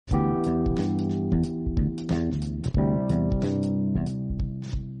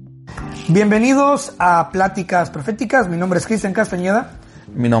Bienvenidos a Pláticas Proféticas. Mi nombre es Cristian Castañeda.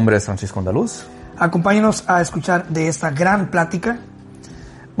 Mi nombre es Francisco Andaluz. Acompáñenos a escuchar de esta gran plática.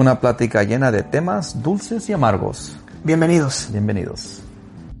 Una plática llena de temas dulces y amargos. Bienvenidos. Bienvenidos.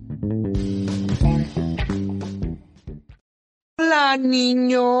 Hola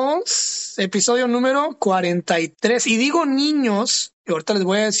niños, episodio número 43. Y digo niños, y ahorita les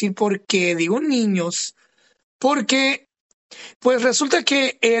voy a decir por qué digo niños, porque pues resulta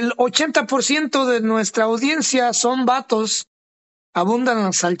que el 80% de nuestra audiencia son vatos. Abundan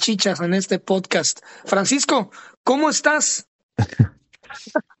las salchichas en este podcast. Francisco, ¿cómo estás?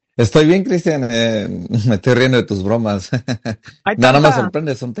 Estoy bien, Cristian. Me estoy riendo de tus bromas. No me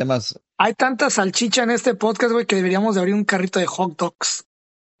sorprende, son temas. Hay tanta salchicha en este podcast, güey, que deberíamos de abrir un carrito de hot dogs.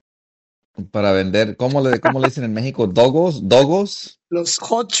 Para vender. ¿Cómo le dicen en México? ¿Dogos? Los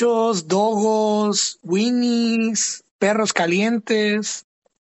hochos, dogos, winnies, perros calientes.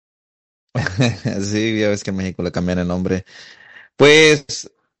 Sí, ya ves que en México le cambian el nombre.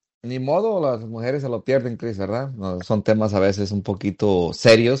 Pues, ni modo, las mujeres se lo pierden, Chris, ¿verdad? No, son temas a veces un poquito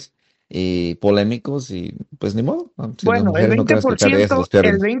serios y polémicos y pues ni modo. Si las Bueno, el mujeres no quieren escuchar de ellas, se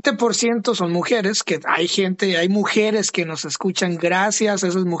los 20% son mujeres, que hay mujeres que nos escuchan gracias a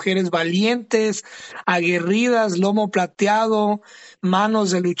esas mujeres valientes, aguerridas, lomo plateado,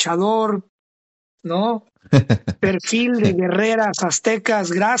 manos de luchador, ¿no? Perfil de guerreras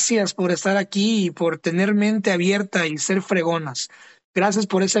aztecas, gracias por estar aquí y por tener mente abierta y ser fregonas. Gracias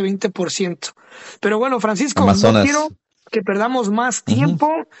por ese 20%. Pero bueno, Francisco, Amazonas. no quiero que perdamos más tiempo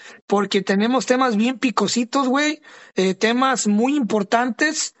porque tenemos temas bien picositos, güey, temas muy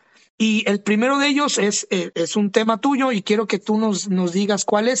importantes y el primero de ellos es un tema tuyo y quiero que tú nos digas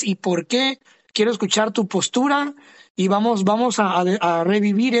cuál es y por qué. Quiero escuchar tu postura y vamos a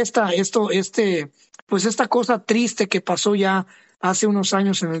revivir esta cosa triste que pasó ya hace unos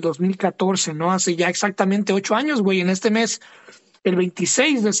años, en el 2014, ¿no? Hace ya exactamente 8 años, güey. En este mes, el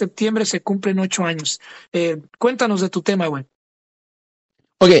 26 de septiembre, se cumplen 8 años. Cuéntanos de tu tema, güey.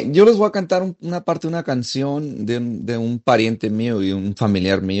 Ok, yo les voy a cantar una parte de una canción de un pariente mío y un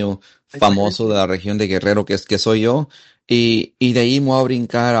familiar mío famoso de la región de Guerrero, que soy yo, y de ahí me voy a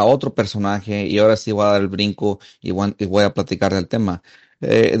brincar a otro personaje, y ahora sí voy a dar el brinco y voy a platicar del tema.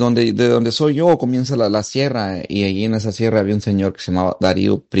 De donde soy yo comienza la sierra, y allí en esa sierra había un señor que se llamaba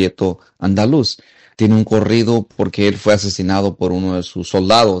Darío Prieto Andaluz. Tiene un corrido porque él fue asesinado por uno de sus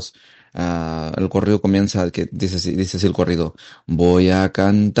soldados. El corrido comienza, que dice así el corrido: voy a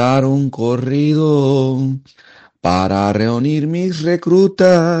cantar un corrido para reunir mis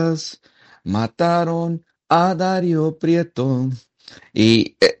reclutas. Mataron a Darío Prieto.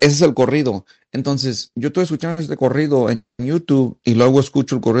 Y ese es el corrido. Entonces, yo estoy escuchando este corrido en YouTube y luego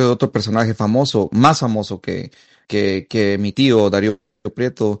escucho el corrido de otro personaje famoso, más famoso que mi tío Darío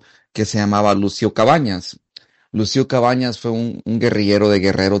Prieto, que se llamaba Lucio Cabañas. Lucio Cabañas fue un guerrillero de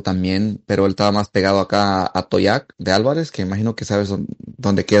Guerrero también, pero él estaba más pegado acá a Toyac de Álvarez, que imagino que sabes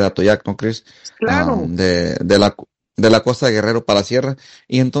dónde queda Toyac, ¿no, Chris? Claro. De la costa de Guerrero para la sierra.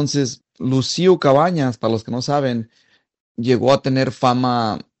 Y entonces, Lucio Cabañas, para los que no saben, llegó a tener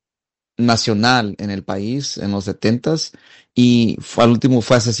fama nacional en el país en los 70s y al último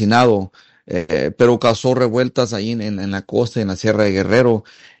fue asesinado, pero causó revueltas ahí en la costa, en la sierra de Guerrero,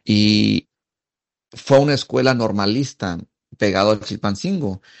 y fue a una escuela normalista pegado al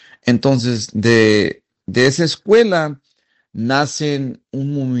Chilpancingo. Entonces, de esa escuela nacen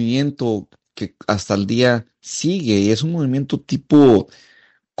un movimiento que hasta el día sigue, y es un movimiento tipo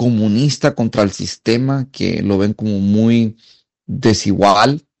comunista contra el sistema, que lo ven como muy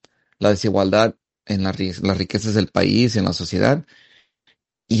desigual, la desigualdad en las riquezas del país, en la sociedad.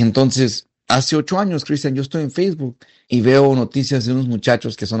 Y entonces, hace 8 años, Cristian, yo estoy en Facebook y veo noticias de unos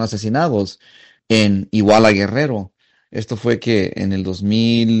muchachos que son asesinados en Iguala, Guerrero. Esto fue que en el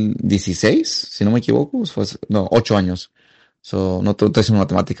 2016, si no me equivoco, no, 8 años. No estoy haciendo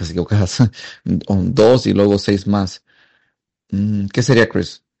matemáticas equivocadas. 2 y luego 6 más. ¿Qué sería,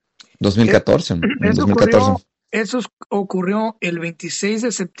 Chris? 2014. Eso ocurrió el 26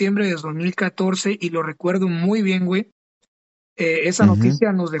 de septiembre de 2014 y lo recuerdo muy bien, güey. Esa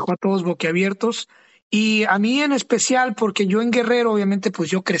noticia nos dejó a todos boquiabiertos y a mí en especial porque yo en Guerrero, obviamente, pues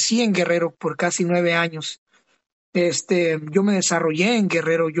yo crecí en Guerrero por casi 9 años. Yo me desarrollé en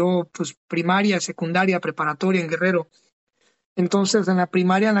Guerrero, yo pues primaria, secundaria, preparatoria en Guerrero. Entonces, en la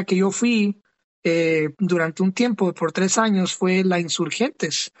primaria en la que yo fui durante un tiempo, por 3 años, fue la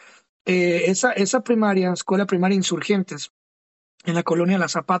Insurgentes. Esa escuela primaria Insurgentes, en la colonia La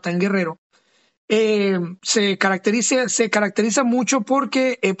Zapata, en Guerrero, se caracteriza mucho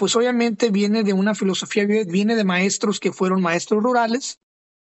porque, pues obviamente viene de una filosofía, viene de maestros que fueron maestros rurales,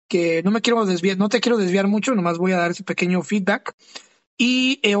 que no me quiero desviar, no te quiero desviar mucho, nomás voy a dar ese pequeño feedback.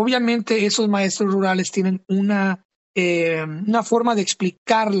 Y obviamente esos maestros rurales tienen una forma de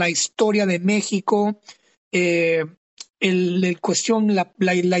explicar la historia de México, eh,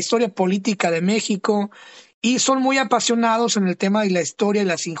 la historia política de México, y son muy apasionados en el tema de la historia y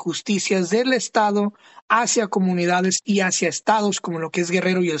las injusticias del Estado hacia comunidades y hacia estados como lo que es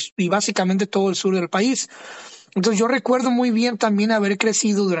Guerrero y básicamente todo el sur del país. Entonces yo recuerdo muy bien también haber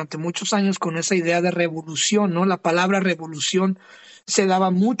crecido durante muchos años con esa idea de revolución, ¿no? La palabra revolución se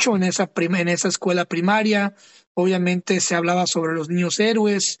daba mucho en en esa escuela primaria. Obviamente se hablaba sobre los niños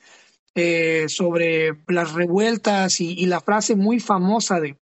héroes, sobre las revueltas y la frase muy famosa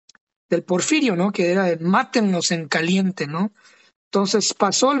del Porfirio, ¿no? Que era de mátenlos en caliente, ¿no? Entonces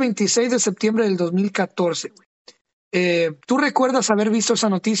pasó el 26 de septiembre del 2014, güey. ¿Tú recuerdas haber visto esa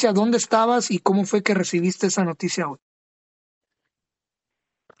noticia? ¿Dónde estabas y cómo fue que recibiste esa noticia hoy?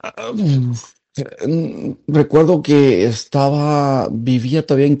 Ah, recuerdo que vivía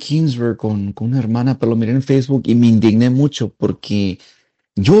todavía en Kingsburg con una hermana, pero lo miré en Facebook y me indigné mucho porque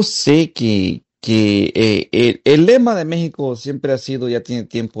yo sé que el lema de México siempre ha sido, ya tiene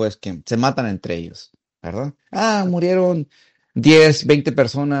tiempo, es que se matan entre ellos, ¿verdad? Ah, murieron 10, 20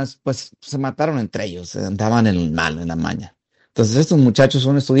 personas, pues se mataron entre ellos, andaban en el mal, en la maña. Entonces estos muchachos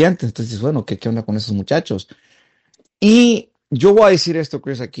son estudiantes, entonces bueno, ¿qué onda con esos muchachos? Y yo voy a decir esto,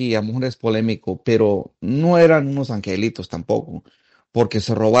 Chris, aquí, a lo mejor es polémico, pero no eran unos angelitos tampoco, porque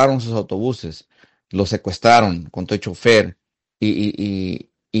se robaron sus autobuses, los secuestraron con todo el chofer y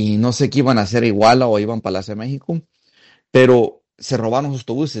no sé qué iban a hacer igual o iban para la Ciudad de México, pero se robaron sus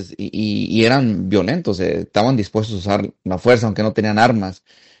autobuses y eran violentos, estaban dispuestos a usar la fuerza aunque no tenían armas.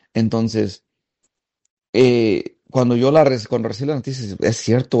 Entonces, cuando recibí la noticia, ¿es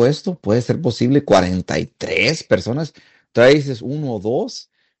cierto esto? ¿Puede ser posible? 43 personas. Todavía dices uno o dos,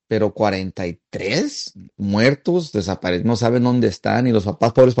 pero 43 muertos, desaparecidos, no saben dónde están y los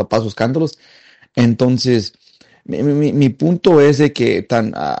papás, pobres papás buscándolos. Entonces, mi punto es de que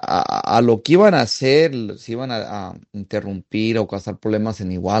a lo que iban a hacer, si iban a interrumpir o causar problemas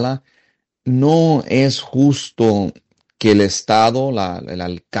en Iguala, no es justo que el Estado, el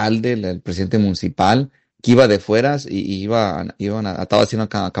alcalde, el presidente municipal, que iba de fueras estaba haciendo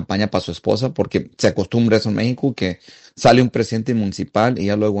una campaña para su esposa, porque se acostumbra eso en México, que sale un presidente municipal y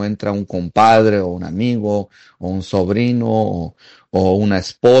ya luego entra un compadre o un amigo o un sobrino o una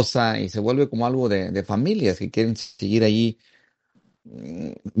esposa y se vuelve como algo de familias que quieren seguir allí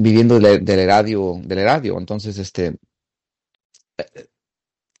viviendo del erario. Entonces,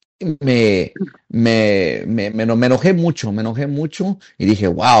 me me enojé mucho y dije,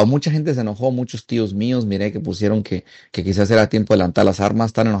 wow, mucha gente se enojó, muchos tíos míos, miré que pusieron que quizás era tiempo de levantar las armas,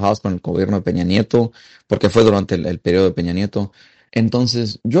 están enojados con el gobierno de Peña Nieto, porque fue durante el periodo de Peña Nieto.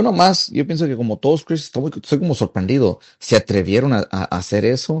 Entonces, yo pienso que como todos, Chris, estoy como sorprendido. Se atrevieron a hacer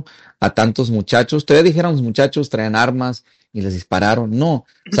eso a tantos muchachos. Todavía dijeron los muchachos traían armas y les dispararon. No,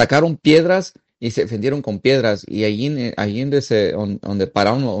 sacaron piedras y se defendieron con piedras. Y allí en donde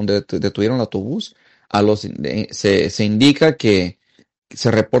pararon, donde detuvieron el autobús, se indica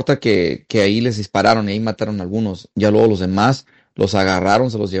se reporta que ahí les dispararon y ahí mataron a algunos. Ya luego los demás los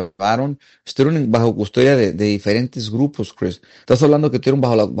agarraron, se los llevaron. Estuvieron bajo custodia de diferentes grupos, Chris. Estás hablando que estuvieron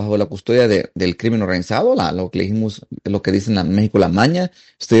bajo la custodia del crimen organizado, lo que le dijimos, lo que dicen en México, la maña.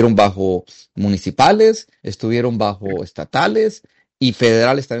 Estuvieron bajo municipales, estuvieron bajo estatales y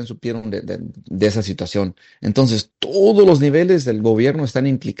federales también supieron de esa situación. Entonces, todos los niveles del gobierno están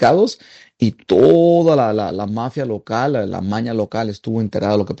implicados y toda la mafia local, la maña local estuvo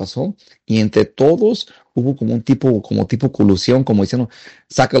enterada de lo que pasó y entre todos hubo como tipo colusión, como diciendo,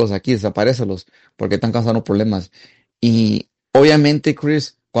 sácalos aquí, desaparécelos, porque están causando problemas. Y obviamente,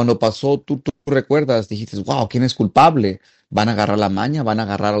 Chris, cuando pasó, tú recuerdas, dijiste, wow, ¿quién es culpable? Van a agarrar la maña, van a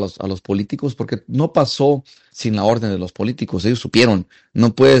agarrar a los políticos, porque no pasó sin la orden de los políticos, ellos supieron,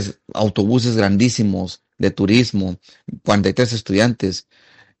 no puedes, autobuses grandísimos de turismo, 43 estudiantes,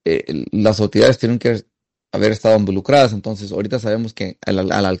 las autoridades tienen que haber estado involucradas. Entonces, ahorita sabemos que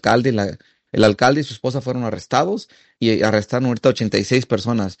al alcalde, el alcalde y su esposa fueron arrestados y arrestaron ahorita 86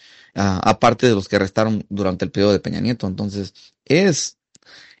 personas, aparte de los que arrestaron durante el periodo de Peña Nieto. Entonces, es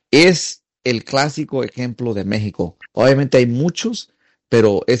el clásico ejemplo de México. Obviamente hay muchos,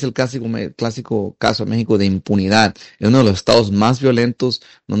 pero es el clásico caso de México de impunidad. Es uno de los estados más violentos,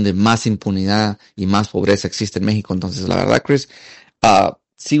 donde más impunidad y más pobreza existe en México. Entonces, la verdad, Chris,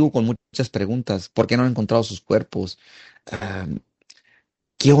 sigo con muchas preguntas. ¿Por qué no han encontrado sus cuerpos? Ah,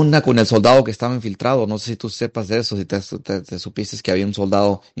 ¿Qué onda con el soldado que estaba infiltrado? No sé si tú sepas de eso, si te supiste que había un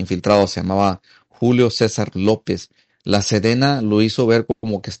soldado infiltrado, se llamaba Julio César López. La Sedena lo hizo ver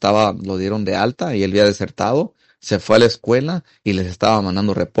como que lo dieron de alta y él había desertado, se fue a la escuela y les estaba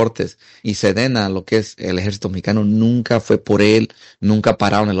mandando reportes. Y Sedena, lo que es el ejército mexicano, nunca fue por él, nunca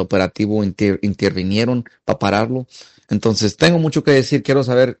pararon el operativo, intervinieron para pararlo. Entonces, tengo mucho que decir, quiero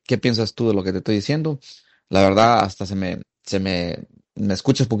saber qué piensas tú de lo que te estoy diciendo. La verdad, hasta me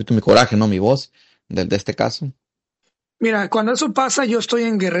escucha un poquito mi coraje, ¿no? Mi voz de este caso. Mira, cuando eso pasa, yo estoy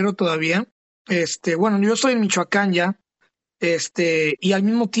en Guerrero todavía. Bueno, yo estoy en Michoacán ya. Y al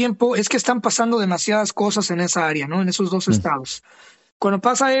mismo tiempo es que están pasando demasiadas cosas en esa área, ¿no? En esos dos Mm. estados. Cuando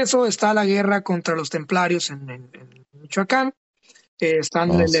pasa eso, está la guerra contra los templarios en Michoacán. Oh, sí,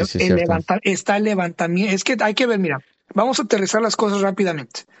 sí, es cierto. Está el levantamiento. Es que hay que ver, mira, vamos a aterrizar las cosas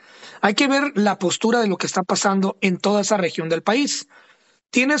rápidamente. Hay que ver la postura de lo que está pasando en toda esa región del país.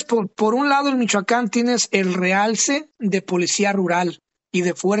 Tienes por un lado en Michoacán tienes el realce de policía rural y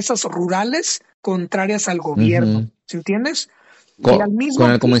de fuerzas rurales contrarias al gobierno, Ujú. ¿sí entiendes? Y al Con mismo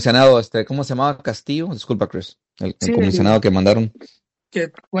el tiempo, comisionado, ¿cómo se llamaba? Castillo. Disculpa, Chris. El sí, comisionado que mandaron.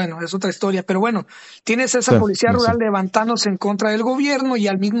 que bueno, es otra historia, pero bueno, tienes esa Sí, policía no rural sé. levantándose en contra del gobierno y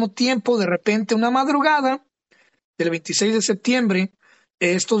al mismo tiempo, de repente, una madrugada del 26 de septiembre,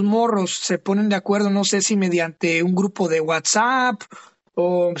 estos morros se ponen de acuerdo, no sé si mediante un grupo de WhatsApp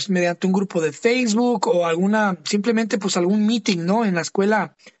o pues, mediante un grupo de Facebook o simplemente pues algún meeting, ¿no? En la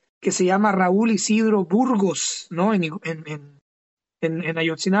escuela que se llama Raúl Isidro Burgos, ¿no? En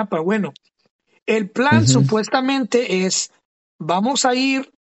Ayotzinapa. Bueno, el plan Ujú. supuestamente es, vamos a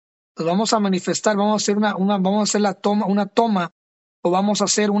ir, nos vamos a manifestar, vamos a hacer vamos a hacer una toma o vamos a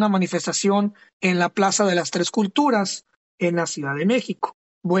hacer una manifestación en la Plaza de las Tres Culturas en la Ciudad de México.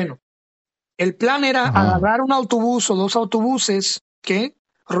 Bueno, el plan era Ah, agarrar un autobús o dos autobuses, que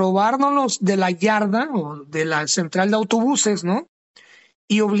robárnoslos de la yarda o de la central de autobuses, ¿no?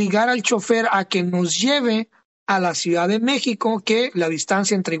 Y obligar al chofer a que nos lleve a la Ciudad de México, que la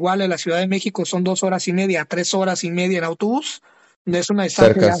distancia entre Iguala y la Ciudad de México son 2 horas y media, 3 horas y media en autobús. Es una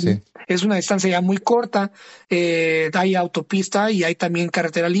distancia cerca, ya, sí. es una distancia ya muy corta. Hay autopista y hay también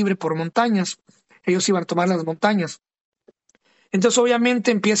carretera libre por montañas. Ellos iban a tomar las montañas. Entonces,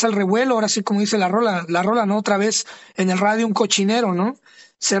 obviamente, empieza el revuelo. Ahora sí, como dice la rola, ¿no? Otra vez en el radio un cochinero, ¿no?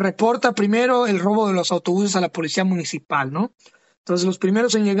 Se reporta primero el robo de los autobuses a la policía municipal, ¿no? Entonces, los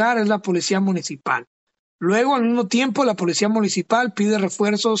primeros en llegar es la policía municipal. Luego, al mismo tiempo, la policía municipal pide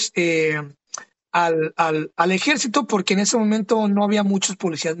refuerzos al ejército porque en ese momento no había muchos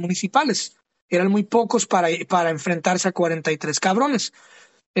policías municipales. Eran muy pocos para enfrentarse a 43 cabrones.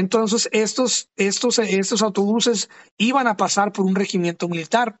 Entonces, estos autobuses iban a pasar por un regimiento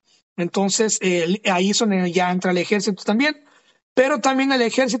militar. Entonces, ahí es donde ya entra el ejército también. Pero también el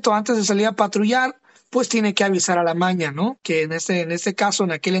ejército, antes de salir a patrullar, pues tiene que avisar a la maña, ¿no? Que en este caso,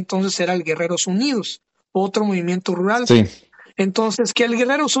 en aquel entonces era el Guerreros Unidos, otro movimiento rural. Sí. Entonces, que el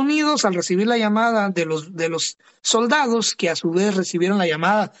Guerreros Unidos, al recibir la llamada de los soldados, que a su vez recibieron la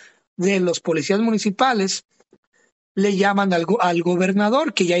llamada de los policías municipales, le llaman al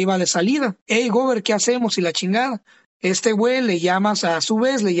gobernador que ya iba de salida. Hey, gober, ¿qué hacemos? Y la chingada. Este güey le llamas a su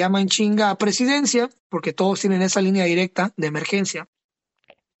vez, le llama en chinga a presidencia, porque todos tienen esa línea directa de emergencia,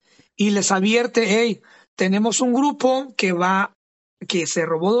 y les advierte, hey, tenemos un grupo que se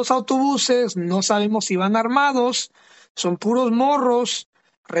robó 2 autobuses, no sabemos si van armados, son puros morros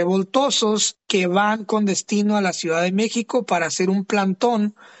revoltosos que van con destino a la Ciudad de México para hacer un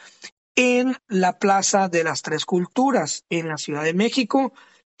plantón en la Plaza de las Tres Culturas, en la Ciudad de México,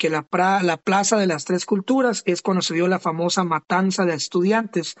 que la Plaza de las Tres Culturas es cuando se dio la famosa matanza de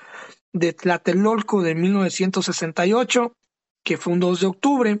estudiantes de Tlatelolco de 1968, que fue un 2 de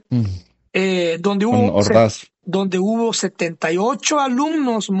octubre, Mm. donde Con hubo, Ordaz. donde hubo 78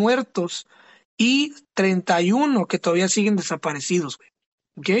 alumnos muertos y 31 que todavía siguen desaparecidos, güey.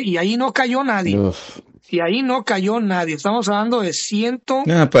 ¿Ok? Y ahí no cayó nadie. Uf. Y ahí no cayó nadie. Estamos hablando de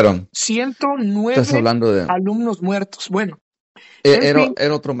Pero estás 109 hablando de... alumnos muertos. Bueno, en fin,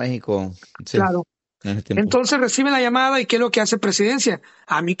 Era otro México, sí, claro. en ese tiempo. Entonces reciben la llamada y ¿qué es lo que hace presidencia?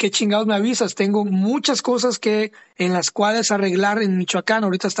 A mí qué chingados me avisas. Tengo muchas cosas en las cuales arreglar en Michoacán.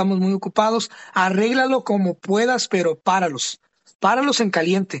 Ahorita estamos muy ocupados. Arréglalo como puedas, pero páralos. Páralos en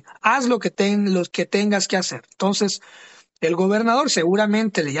caliente. Haz lo que tengas que hacer. Entonces, el gobernador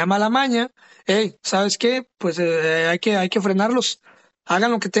seguramente le llama a la maña. Hey, ¿sabes qué? Pues hay que frenarlos.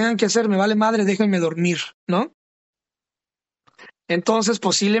 Hagan lo que tengan que hacer. Me vale madre, déjenme dormir, ¿no? Entonces,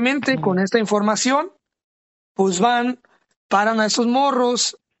 posiblemente con esta información, pues paran a esos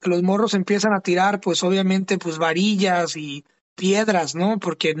morros, los morros empiezan a tirar, pues obviamente, pues varillas y piedras, ¿no?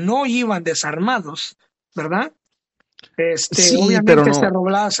 Porque no iban desarmados, ¿verdad? Sí, pero Obviamente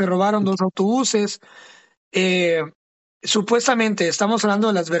no. se robaron 2 autobuses. Supuestamente, estamos hablando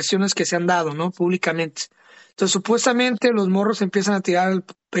de las versiones que se han dado, ¿no? Públicamente. Entonces, supuestamente los morros empiezan a tirar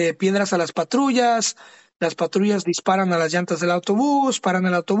piedras a las patrullas disparan a las llantas del autobús, paran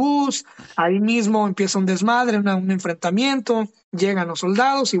el autobús, ahí mismo empieza un desmadre, un enfrentamiento, llegan los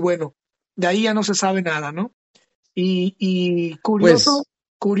soldados y bueno, de ahí ya no se sabe nada, ¿no? Y curioso, Pues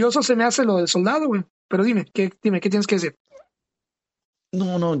curioso se me hace lo del soldado, güey. Pero dime, ¿qué tienes que decir?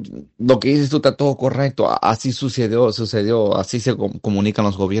 no, no, lo que dices tú está todo correcto. Así sucedió, así se comunican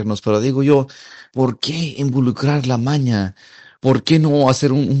los gobiernos. Pero digo yo, ¿por qué involucrar la maña? ¿Por qué no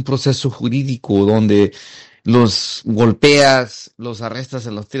hacer un proceso jurídico donde los golpeas, los arrestas,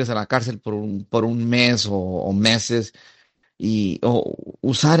 los tiras a la cárcel por un mes o meses y o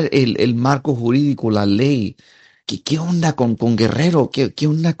usar el marco jurídico, la ley? ¿Qué onda con Guerrero? ¿Qué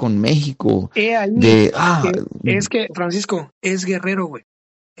onda con México? He ahí, De, es que, Francisco, es Guerrero, güey.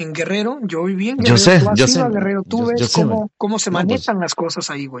 En Guerrero, yo viví en yo Guerrero, sé, tú has yo ido sé, a Guerrero, tú yo ves sé, güey. cómo se No, pues. manejan las cosas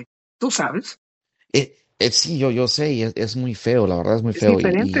ahí, güey. Tú sabes, Sí, yo sé, y es muy feo, la verdad es muy es feo,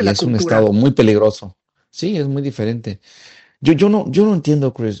 diferente y la es un cultura. estado muy peligroso. Sí, es muy diferente. Yo no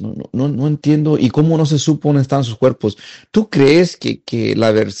entiendo, Chris, no entiendo, y cómo no se supo dónde están sus cuerpos. ¿Tú crees que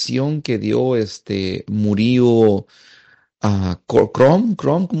la versión que dio Murillo a Crom,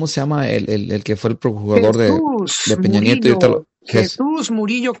 ¿cómo se llama? El que fue el procurador Jesús de Peña Nieto y tal, Jesús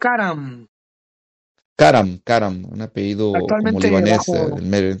Murillo Caram, Karam, un apellido como actualmente libanés, el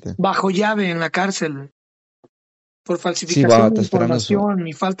Medio Oriente. bajo llave en la cárcel por Sí, va, falsificación de está esperando eso. información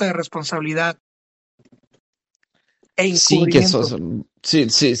y falta de responsabilidad e Sí, que encubrimiento. sí,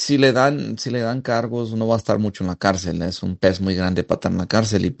 sí, si le dan cargos, no va a estar mucho en la cárcel. Es un pez muy grande para estar en la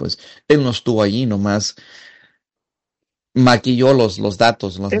cárcel y pues él no estuvo allí, nomás maquilló los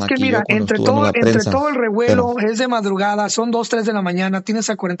datos, los Es que mira, maquilló cuando estuvo en la entre prensa. todo el Pero, revuelo, es de madrugada, son 2, 3 de la mañana, tienes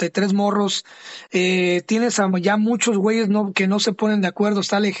a 43 morros, tienes a ya muchos güeyes que no se ponen de acuerdo,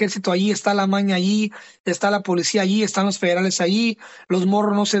 está el ejército allí, está la maña allí, está la policía allí, están los federales allí, los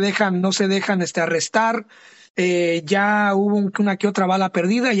morros no se dejan arrestar, ya hubo una que otra bala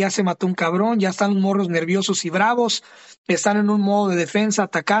perdida, ya se mató un cabrón, ya están los morros nerviosos y bravos, están en un modo de defensa,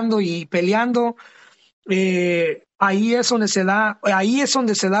 atacando y peleando. Ahí es donde se da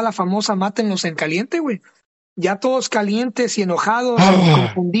la famosa mátenlos en caliente, güey. Ya todos calientes y enojados y ¡ah!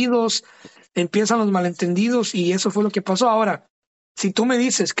 confundidos, empiezan los malentendidos y eso fue lo que pasó. Ahora, si tú me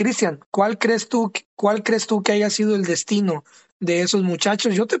dices, Cristian, cuál crees tú que haya sido el destino de esos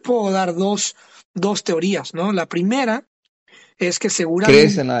muchachos? Yo te puedo dar dos teorías, ¿no? La primera es que ¿Crees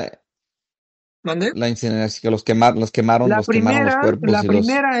seguramente, en ¿mande? la incineración, que los quemaron los cuerpos La y los,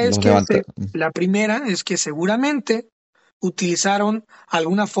 primera es los que levantaron? la primera es que seguramente utilizaron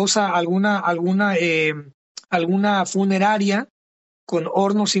alguna fosa, alguna funeraria con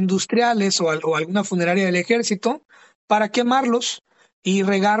hornos industriales o alguna funeraria del ejército para quemarlos y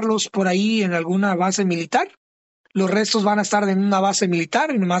regarlos por ahí en alguna base militar. Los restos van a estar en una base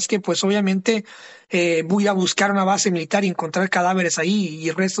militar, y más que pues obviamente voy a buscar una base militar y encontrar cadáveres ahí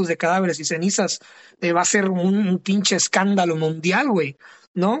y restos de cadáveres y cenizas, va a ser un pinche escándalo mundial, güey,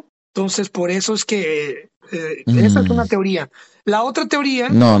 ¿no? Entonces por eso es que esa es una Mm, teoría. La otra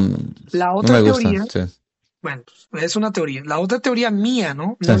teoría, no, no, la no otra me gusta. teoría, Sí, bueno, pues, es una teoría. La otra teoría mía,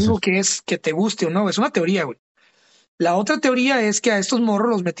 ¿no? No sí, sí. digo que es que te guste o no, es una teoría, güey. La otra teoría es que a estos morros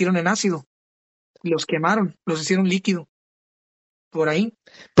los metieron en ácido y los quemaron, los hicieron líquido por ahí.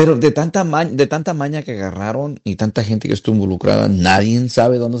 Pero de tanta maña que agarraron y tanta gente que estuvo involucrada, nadie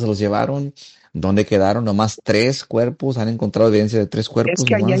sabe dónde se los llevaron, dónde quedaron. Nomás 3 cuerpos, han encontrado evidencia de tres Es cuerpos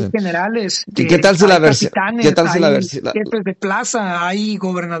que ahí nomás. hay generales, ¿Qué tal si hay la versión, qué capitanes, tal si la hay versión, jefes de plaza, hay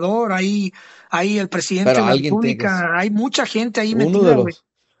gobernador, hay el presidente pero de la alguien tiene que, República, hay mucha gente ahí uno de metida, güey. los,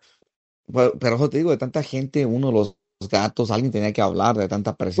 pero eso te digo, de tanta gente, uno de los gatos, alguien tenía que hablar de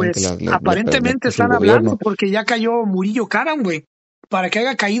tanta presión que Pues le aparentemente puso el están hablando gobierno. porque ya cayó Murillo Karam, güey. Para que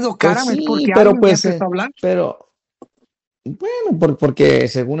haya caído Pues Karam es sí, porque pero alguien ya pues, empezó a hablar. pero bueno, porque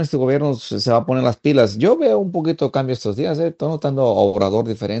según este gobierno se va a poner las pilas. Yo veo un poquito de cambio estos días, ¿eh? Estoy notando a Obrador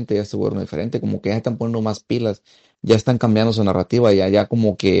diferente, a este gobierno diferente, como que ya están poniendo más pilas, ya están cambiando su narrativa, ya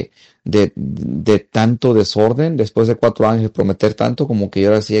como que de tanto desorden, después de 4 años de prometer tanto, como que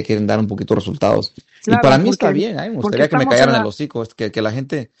ahora sí ya quieren dar un poquito de resultados. Y para Claro, mí está bien, me porque gustaría que me estamos en callaran el la, hocico, que la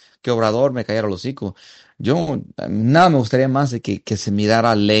gente, que Obrador me callara el hocico. Nada me gustaría más de que se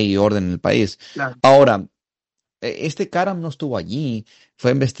mirara ley y orden en el país. la- Ahora, este Karam no estuvo allí,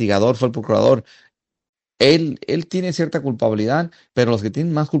 fue investigador, fue el procurador. Él tiene cierta culpabilidad, pero los que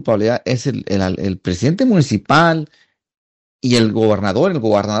tienen más culpabilidad es el presidente municipal, y el gobernador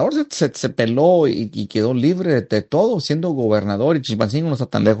se peló y quedó libre de todo, siendo gobernador, y Chilpancingo no está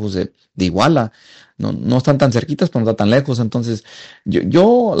tan lejos de Iguala, no están tan cerquitas, pero no está tan lejos. Entonces,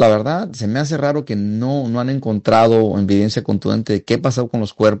 la verdad, se me hace raro que no han encontrado evidencia contundente de qué pasó con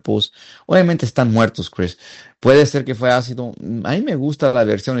los cuerpos. Obviamente están muertos, Chris. Puede ser que fue ácido. A mí me gusta la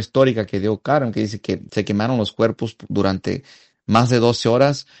versión histórica que dio Karen, que dice que se quemaron los cuerpos durante más de 12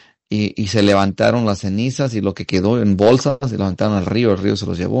 horas y se levantaron las cenizas y lo que quedó en bolsas se levantaron al río, el río se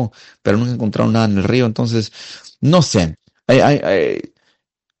los llevó, pero nunca encontraron nada en el río. Entonces, no sé.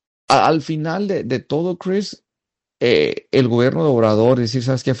 Al final de todo, Chris, el gobierno de Obrador decir,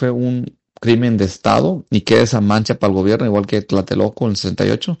 ¿sabes qué? Fue un crimen de Estado y queda esa mancha para el gobierno, igual que Tlatelolco en el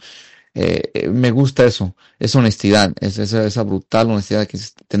 68. Me gusta eso, esa honestidad, esa brutal honestidad de que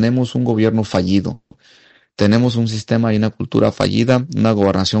tenemos un gobierno fallido. Tenemos un sistema y una cultura fallida, una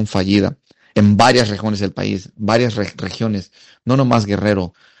gobernación fallida en varias regiones del país, varias regiones, no nomás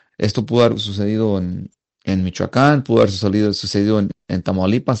Guerrero. Esto pudo haber sucedido en Michoacán, pudo haber sucedido en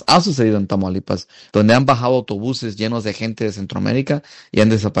Tamaulipas, ha sucedido en Tamaulipas, donde han bajado autobuses llenos de gente de Centroamérica y han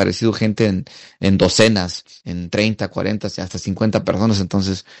desaparecido gente en docenas, en 30, 40, hasta 50 personas.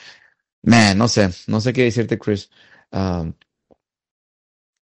 Entonces, no sé qué decirte, Chris. Ah,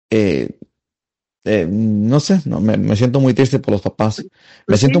 eh, no sé, no, me siento muy triste por los papás. Me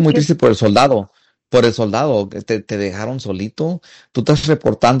Pues siento sí, muy triste por el soldado, que te dejaron solito. Tú estás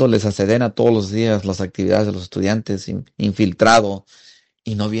reportándoles a Sedena todos los días las actividades de los estudiantes, infiltrado,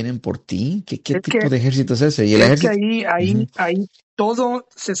 y no vienen por ti. ¿Qué es que, tipo de ejército es ese? Y el es que ejército. ahí, Ujú. ahí, ahí todo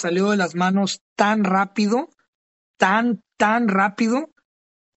se salió de las manos tan rápido, tan rápido,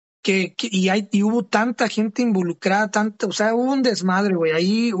 y hubo tanta gente involucrada, o sea, hubo un desmadre, güey,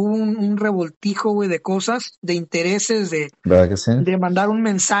 ahí hubo un revoltijo, güey, de cosas, de intereses, ¿Verdad que sí? de mandar un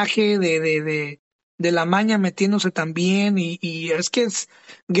mensaje, de la maña metiéndose también, y es que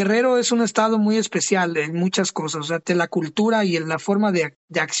Guerrero es un estado muy especial en muchas cosas, o sea, la cultura y la forma de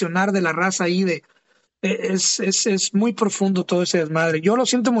accionar de la raza ahí, es muy profundo todo ese desmadre. Yo lo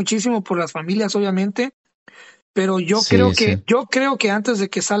siento muchísimo por las familias, obviamente, pero Sí, sí. yo creo que antes de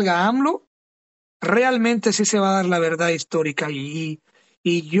que salga AMLO, realmente sí se va a dar la verdad histórica, y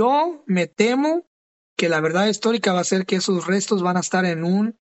yo me temo que la verdad histórica va a ser que esos restos van a estar en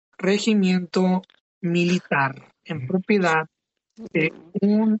un regimiento militar, en propiedad de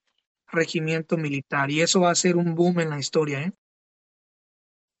un regimiento militar, y eso va a ser un boom en la historia, ¿eh?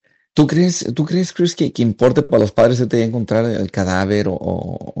 ¿Tú crees, Chris, que importe para los padres de encontrar el cadáver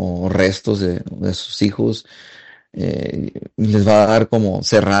o restos de sus hijos? Les va a dar como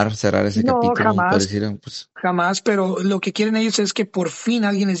cerrar ese No, capítulo para jamás, decir, "Ah, pues, jamás, pero lo que quieren ellos es que por fin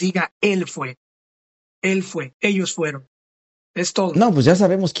alguien les diga, él fue, ellos fueron, es todo. no, pues ya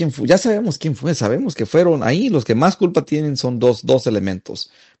sabemos quién fue, sabemos que fueron ahí, los que más culpa tienen son dos elementos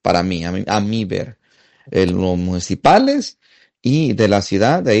para mí, a mí ver, los municipales y de la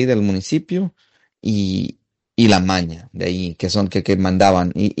ciudad, de ahí del municipio, y, y la maña, de ahí, que son que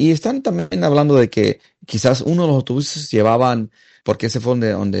mandaban. Y están también hablando de que quizás uno de los autobuses llevaban, porque ese fue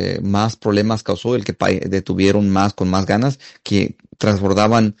donde más problemas causó, el que detuvieron más con más ganas, que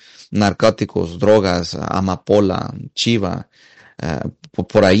transbordaban narcóticos, drogas, amapola, chiva,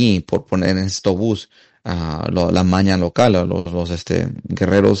 por ahí, por poner en este autobús, la maña local, los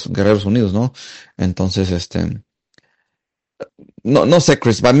guerreros unidos, ¿no? Entonces, no sé,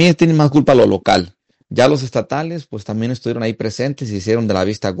 Chris, para mí tiene más culpa lo local. Ya los estatales, pues también estuvieron ahí presentes, y hicieron de la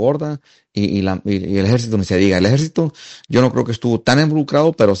vista gorda, y el ejército ni se diga. El ejército, yo no creo que estuvo tan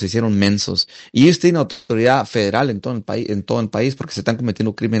involucrado, pero se hicieron mensos. Y ellos tienen autoridad federal en todo el país, porque se están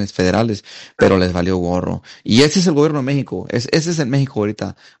cometiendo crímenes federales, pero les valió gorro. Y ese es el gobierno de México, ese es el México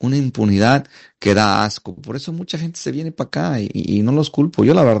ahorita, una impunidad que da asco. Por eso mucha gente se viene para acá, y no los culpo.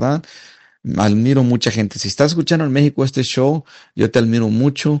 Yo la verdad admiro mucha gente. Si estás escuchando en México este show, yo te admiro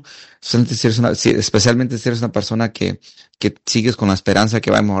mucho. Especialmente si eres una persona que sigues con la esperanza que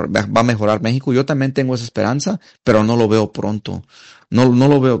va a mejorar México. Yo también tengo esa esperanza, pero no lo veo pronto. No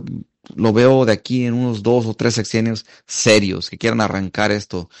lo veo. Lo veo de aquí en unos 2 o 3 sexenios serios que quieran arrancar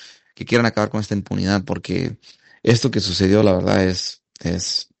esto, que quieran acabar con esta impunidad, porque esto que sucedió, la verdad,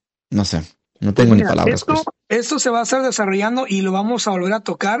 no sé, no Pues tengo ni mira, palabras, Chris. esto se va a estar desarrollando y lo vamos a volver a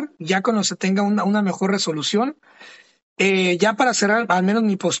tocar ya cuando se tenga una mejor resolución. Ya para cerrar, al menos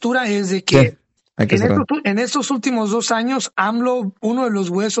mi postura es de Sí, que hay que cerrar. en estos últimos 2 años, AMLO, uno de los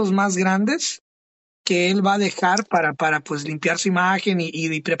huesos más grandes que él va a dejar para pues limpiar su imagen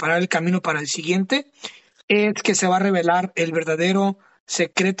y preparar el camino para el siguiente, es que se va a revelar el verdadero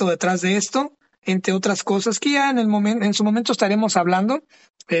secreto detrás de esto, entre otras cosas que ya en su momento estaremos hablando.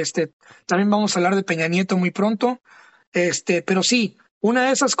 Este, también vamos a hablar de Peña Nieto muy pronto. Pero sí, una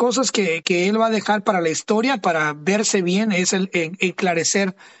de esas cosas que él va a dejar para la historia, para verse bien, es el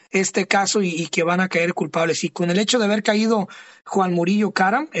esclarecer este caso y que van a caer culpables. Y con el hecho de haber caído Juan Murillo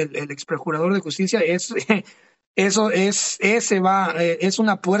Caram, el ex procurador de justicia, es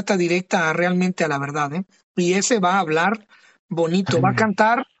una puerta directa realmente a la verdad, ¿eh? Y ese va a hablar bonito, va a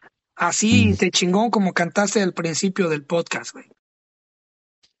cantar así Mm. de chingón como cantaste al principio del podcast, güey.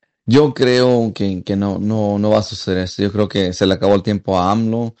 Yo creo que no va a suceder esto. Yo creo que se le acabó el tiempo a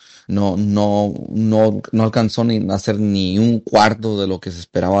AMLO. No alcanzó ni a hacer ni un cuarto de lo que se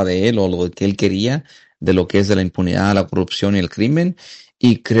esperaba de él o lo que él quería, de lo que es de la impunidad, la corrupción y el crimen.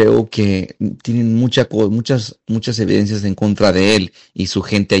 Y creo que tienen muchas evidencias en contra de él y su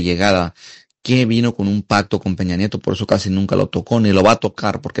gente allegada, que vino con un pacto con Peña Nieto, por eso casi nunca lo tocó, ni lo va a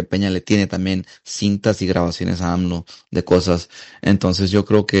tocar, porque Peña le tiene también cintas y grabaciones a AMLO de cosas. Entonces yo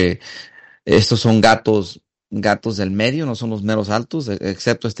creo que estos son gatos del medio, no son los meros altos,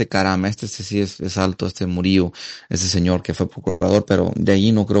 excepto este Carama, este sí es alto, este Murillo, ese señor que fue procurador, pero de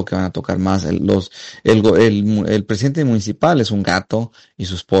ahí no creo que van a tocar más. El presidente municipal es un gato y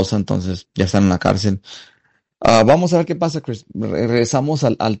su esposa, entonces ya están en la cárcel. Vamos a ver qué pasa, Chris. Regresamos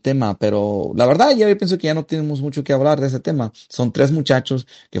al tema, pero la verdad ya yo pienso que ya no tenemos mucho que hablar de ese tema. Son tres muchachos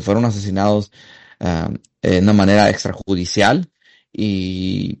que fueron asesinados ah, de una manera extrajudicial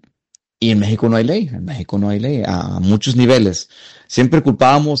y, y en México no hay ley. En México no hay ley a muchos niveles. Siempre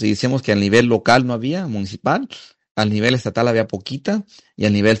culpábamos y decíamos que al nivel local no había, municipal, al nivel estatal había poquita y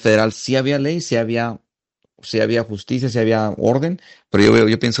al nivel federal sí había ley, sí había justicia, sí había orden, pero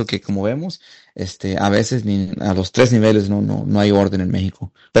yo pienso que como vemos, a veces ni a los tres niveles no hay orden en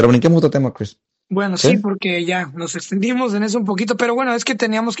México. Pero brinquemos otro tema, Chris. Bueno, sí, ¿Sí? porque ya nos extendimos en eso un poquito, pero bueno, es que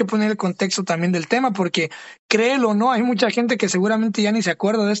teníamos que poner el contexto también del tema, porque créelo o no, hay mucha gente que seguramente ya ni se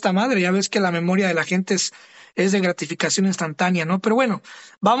acuerda de esta madre, ya ves que la memoria de la gente es de gratificación instantánea, ¿no? Pero bueno,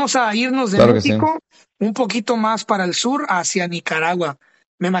 vamos a irnos de Claro que sí. México un poquito más para el sur, hacia Nicaragua.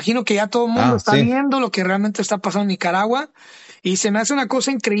 Me imagino que ya todo el mundo Ah, está sí. viendo lo que realmente está pasando en Nicaragua y se me hace una cosa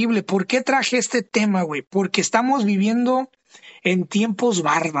increíble. ¿Por qué traje este tema, güey? Porque estamos viviendo en tiempos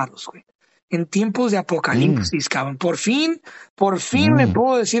bárbaros, güey, en tiempos de Mm, apocalipsis, cabrón. Por fin le mm.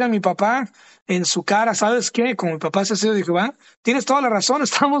 puedo decir a mi papá en su cara, ¿sabes qué? Como mi papá se ha sido de Jehová, tienes toda la razón,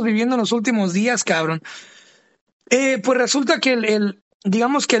 estamos viviendo en los últimos días, cabrón. Pues resulta que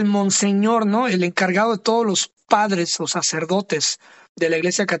digamos que el monseñor, ¿no? El encargado de todos los padres o sacerdotes de la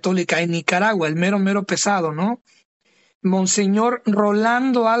Iglesia Católica en Nicaragua, el mero, mero pesado, ¿no? Monseñor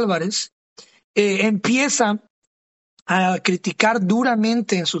Rolando Álvarez, empieza a criticar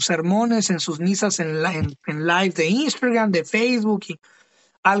duramente en sus sermones, en sus misas, en live de Instagram, de Facebook, y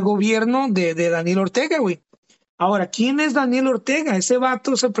al gobierno de Daniel Ortega, güey. Ahora, ¿quién es Daniel Ortega? Ese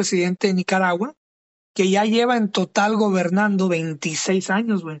vato es el presidente de Nicaragua, que ya lleva en total gobernando 26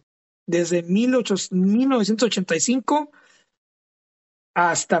 años, güey. Desde 1985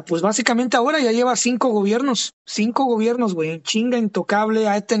 hasta, pues básicamente ahora ya lleva cinco gobiernos, güey, en chinga intocable,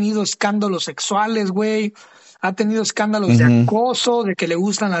 ha tenido escándalos sexuales, güey, ha tenido escándalos de Ujú. acoso, de que le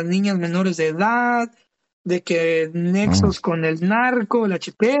gustan las niñas menores de edad, de que Ah, nexos con el narco,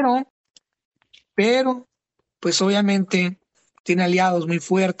 pero, pues obviamente tiene aliados muy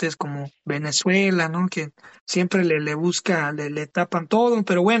fuertes como Venezuela, ¿no? Que siempre le busca, le tapan todo,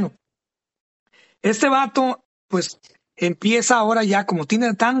 pero bueno, este vato, pues empieza ahora ya, como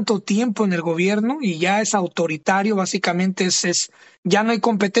tiene tanto tiempo en el gobierno y ya es autoritario, básicamente ya no hay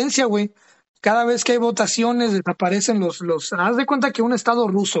competencia, güey. Cada vez que hay votaciones desaparecen haz de cuenta que un estado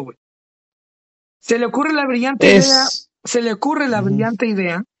ruso, güey. Se le ocurre la brillante idea, es se le ocurre la ujú. brillante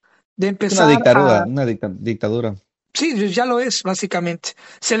idea de Una empezar dictadura, a, una dictadura. sí, ya lo es, básicamente.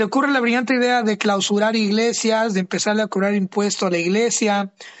 Se le ocurre la brillante idea de clausurar iglesias, de empezarle a cobrar impuesto a la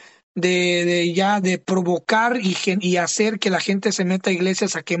iglesia, de provocar y hacer que la gente se meta a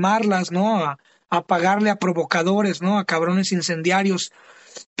iglesias a quemarlas, ¿no? A pagarle a provocadores, ¿no? A cabrones incendiarios.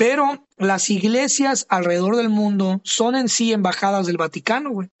 Pero las iglesias alrededor del mundo son en sí embajadas del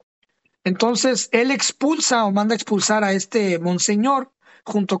Vaticano, güey. Entonces, él expulsa o manda a expulsar a este monseñor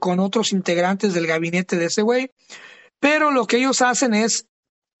junto con otros integrantes del gabinete de ese güey. Pero lo que ellos hacen es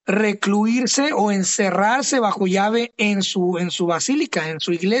recluirse o encerrarse bajo llave en su basílica, en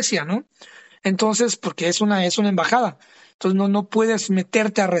su iglesia, ¿no? Entonces, porque es una embajada. Entonces no puedes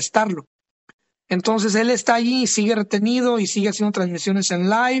meterte a arrestarlo. Entonces él está allí y sigue retenido y sigue haciendo transmisiones en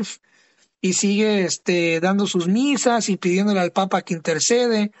live y sigue dando sus misas y pidiéndole al Papa que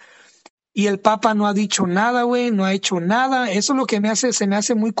intercede. Y el Papa no ha dicho nada, güey, no ha hecho nada. Eso es lo que se me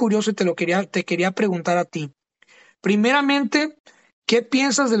hace muy curioso y te quería preguntar a ti. Primeramente, ¿qué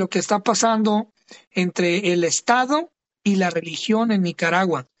piensas de lo que está pasando entre el Estado y la religión en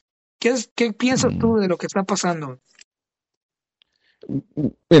Nicaragua. ¿Qué piensas Mm. tú de lo que está pasando?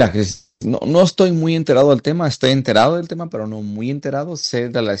 Mira, Cris, no estoy muy enterado del tema, estoy enterado del tema, pero no muy enterado. Sé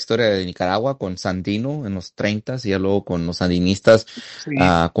de la historia de Nicaragua con Sandino en los 30 y ya luego con los sandinistas Sí,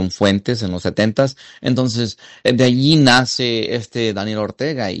 con Fuentes en los 70. Entonces, de allí nace este Daniel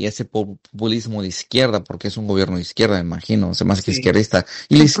Ortega y ese populismo de izquierda, porque es un gobierno de izquierda, me imagino, se más que sí, izquierdista.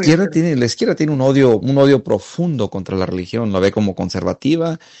 Y súper izquierda. la izquierda tiene un odio profundo contra la religión, la ve como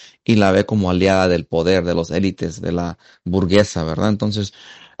conservativa y la ve como aliada del poder, de los élites, de la burguesa, ¿verdad? Entonces,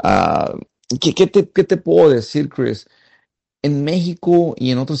 ah, qué te puedo decir, Chris? En México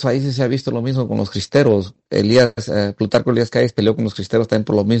y en otros países se ha visto lo mismo con los cristeros. Plutarco Elías Calles peleó con los cristeros también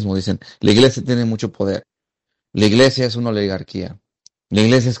por lo mismo. Dicen, la iglesia tiene mucho poder. La iglesia es una oligarquía. La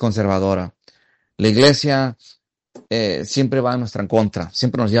iglesia es conservadora. La iglesia siempre va a nuestra contra.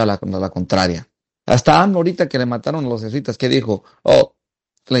 Siempre nos lleva a la contraria. Hasta AMLO ahorita que le mataron a los jesuitas, ¿qué dijo? Oh,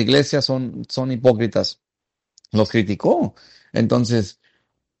 la iglesia son hipócritas. Los criticó. Entonces,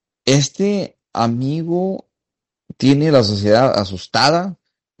 este amigo tiene la sociedad asustada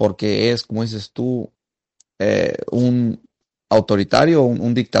porque es, como dices tú, un autoritario,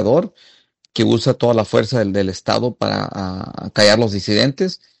 un dictador que usa toda la fuerza del Estado para callar los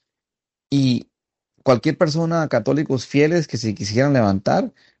disidentes y cualquier persona, católicos fieles que se quisieran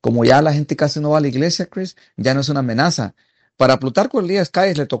levantar, como ya la gente casi no va a la iglesia, Chris, ya no es una amenaza. Para Plutarco Elías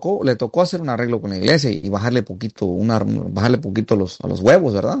Calles le tocó hacer un arreglo con la iglesia y bajarle poquito a los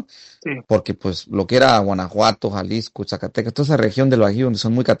huevos, ¿verdad? Sí. Porque pues lo que era Guanajuato, Jalisco, Zacatecas, toda esa región del Bajío donde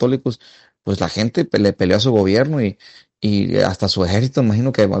son muy católicos, pues la gente le peleó a su gobierno y hasta su ejército,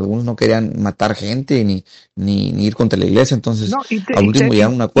 imagino que algunos no querían matar gente ni ir contra la iglesia, entonces No, al último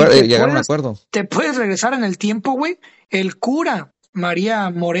llegaron a un acuerdo. te puedes regresar en el tiempo, güey. El cura, María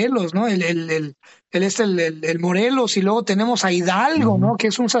Morelos, ¿no? Él es el Morelos, y luego tenemos a Hidalgo, Ujú, ¿no? Que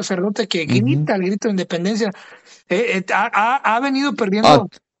es un sacerdote que ujú. grita el grito de independencia. Ha venido Ah, perdiendo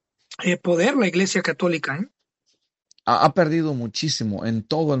poder la Iglesia Católica, ¿eh? ha perdido muchísimo en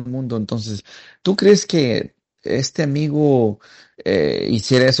todo el mundo. Entonces, ¿tú crees que este amigo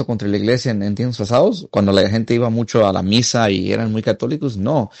hiciera eso contra la iglesia en tiempos pasados? Cuando la gente iba mucho a la misa y eran muy católicos,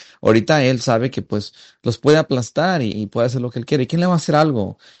 no. Ahorita él sabe que pues los puede aplastar y puede hacer lo que él quiere. ¿Quién le va a hacer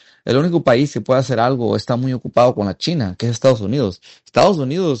algo? El único país que puede hacer algo está muy ocupado con la China, que es Estados Unidos. Estados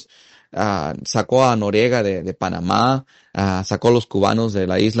Unidos sacó a Noriega de Panamá, sacó a los cubanos de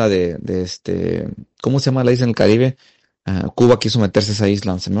la isla ¿cómo se llama la isla en el Caribe? Cuba quiso meterse a esa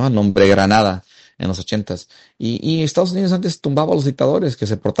isla, se me va el nombre, Granada, en los 80. Y Estados Unidos antes tumbaba a los dictadores que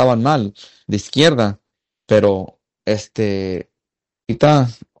se portaban mal, de izquierda, pero ahorita,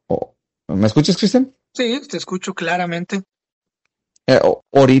 oh, ¿me escuchas, Cristian? Sí, te escucho claramente.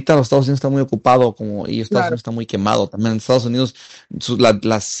 Ahorita los Estados Unidos está muy ocupado y Estados Claro. Unidos está muy quemado. También en Estados Unidos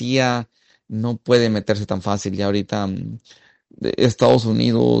la CIA no puede meterse tan fácil. Ya ahorita Estados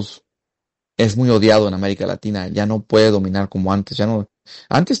Unidos es muy odiado en América Latina, ya no puede dominar como antes, ya no,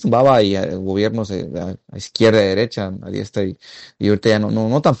 antes tumbaba gobiernos a izquierda, a derecha, a diestra y ahorita ya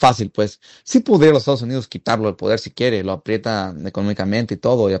no tan fácil, pues sí podría los Estados Unidos quitarlo el poder si quiere, lo aprieta económicamente y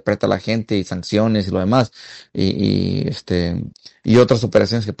todo, y aprieta a la gente y sanciones y lo demás, y otras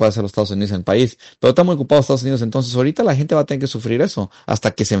operaciones que puede hacer los Estados Unidos en el país, pero está muy ocupado Estados Unidos, entonces ahorita la gente va a tener que sufrir eso, hasta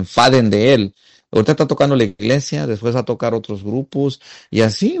que se enfaden de él. Ahorita está tocando la iglesia, después va a tocar otros grupos, y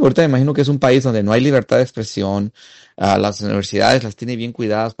así, ahorita me imagino que es un país donde no hay libertad de expresión, las universidades las tiene bien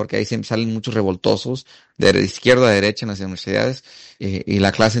cuidadas porque ahí siempre salen muchos revoltosos de izquierda a derecha en las universidades y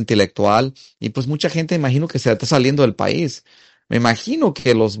la clase intelectual y pues mucha gente me imagino que se está saliendo del país. Me imagino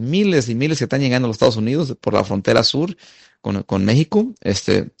que los miles y miles que están llegando a los Estados Unidos por la frontera sur con México,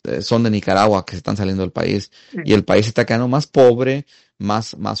 son de Nicaragua que se están saliendo del país y el país está quedando más pobre,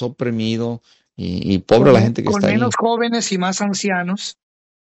 más oprimido y pobre la gente que Con está menos ahí. jóvenes y más ancianos.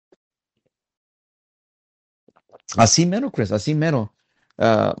 Así mero, Chris, así mero.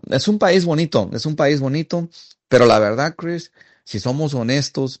 Es un país bonito, pero la verdad, Chris, si somos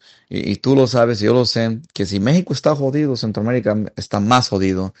honestos, y tú lo sabes, y yo lo sé, que si México está jodido, Centroamérica está más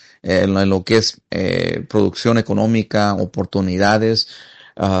jodido en lo que es producción económica, oportunidades.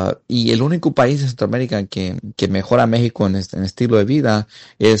 Y el único país de Centroamérica que mejora a México en estilo de vida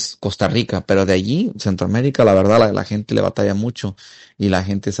es Costa Rica, pero de allí, Centroamérica, la verdad, la gente le batalla mucho y la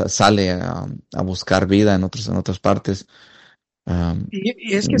gente sale a buscar vida en otras partes. Um,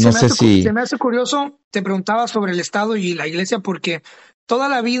 Y es que no sé se si... me hace curioso, te preguntaba sobre el Estado y la Iglesia, porque toda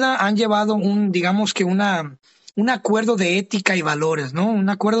la vida han llevado digamos que un acuerdo de ética y valores, ¿no? Un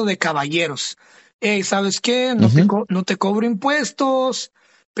acuerdo de caballeros. ¿Sabes qué? Ujú, No te cobro impuestos,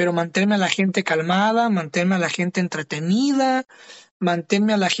 pero mantenerme a la gente calmada, mantenerme a la gente entretenida,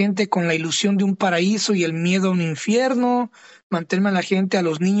 mantenerme a la gente con la ilusión de un paraíso y el miedo a un infierno, mantenerme a la gente, a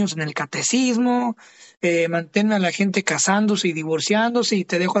los niños en el catecismo, mantenerme a la gente casándose y divorciándose y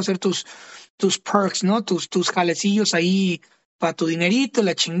te dejo hacer tus perks, ¿no? Tus jalecillos ahí para tu dinerito,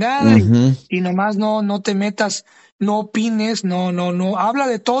 la chingada, Ujú. y nomás no te metas, no opines, no, habla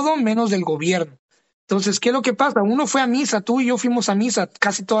de todo menos del gobierno. Entonces, ¿qué es lo que pasa? Uno fue a misa, tú y yo fuimos a misa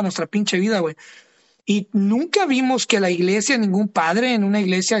casi toda nuestra pinche vida, güey. Y nunca vimos que la iglesia, ningún padre en una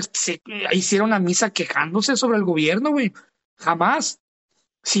iglesia se hiciera una misa quejándose sobre el gobierno, güey. Jamás.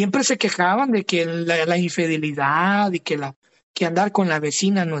 Siempre se quejaban de que la infidelidad y que andar con la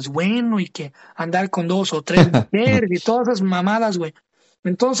vecina no es bueno y que andar con dos o tres mujeres y todas esas mamadas, güey.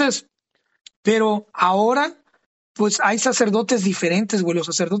 Entonces, pero ahora, pues hay sacerdotes diferentes, güey. Los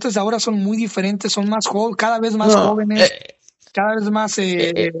sacerdotes ahora son muy diferentes, son más cada vez más No, jóvenes, cada vez más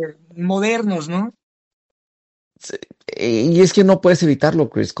eh, modernos, ¿no? Sí, y es que no puedes evitarlo,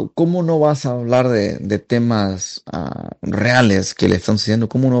 Chris. ¿Cómo no vas a hablar de temas reales que le están sucediendo?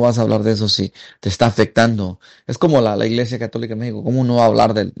 ¿Cómo no vas a hablar de eso si te está afectando? Es como la Iglesia Católica en México. ¿Cómo no va a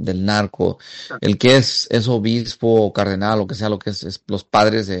hablar del narco? El que es obispo o cardenal, o que sea lo que es los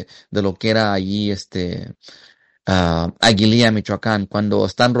padres de lo que era allí, Aguililla, Michoacán, cuando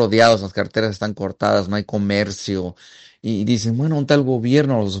están rodeados, las carreteras están cortadas, no hay comercio, y dicen, bueno, un tal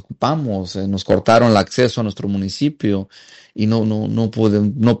gobierno los ocupamos, nos cortaron el acceso a nuestro municipio y no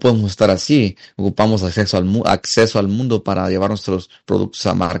podemos estar así, ocupamos acceso al mundo para llevar nuestros productos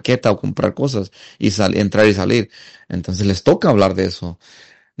a marqueta o comprar cosas y entrar y salir. Entonces les toca hablar de eso.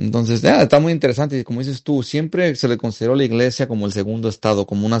 Entonces, está muy interesante y como dices tú, siempre se le consideró a la iglesia como el segundo estado,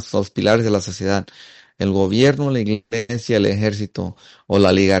 como uno de los pilares de la sociedad. El gobierno, la iglesia, el ejército o la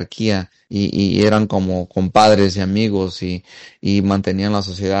oligarquía y eran como compadres y amigos y mantenían la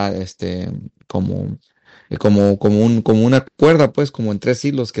sociedad como, como una cuerda, pues, como en tres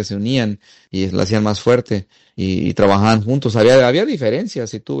hilos que se unían y la hacían más fuerte y trabajaban juntos. Había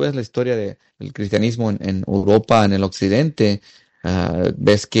diferencias. Si tú ves la historia del cristianismo en Europa, en el occidente,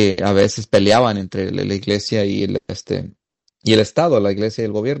 ves que a veces peleaban entre la iglesia y el Estado, la iglesia y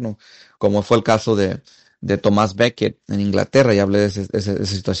el gobierno, como fue el caso de Thomas Becket en Inglaterra. Ya hablé de esa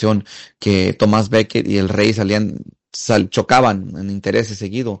situación, que Thomas Becket y el rey chocaban en intereses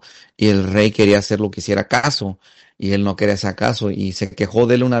seguido, y el rey quería hacer lo que hiciera caso, y él no quería hacer caso, y se quejó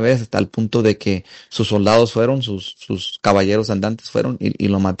de él una vez hasta el punto de que sus soldados fueron, sus caballeros andantes fueron y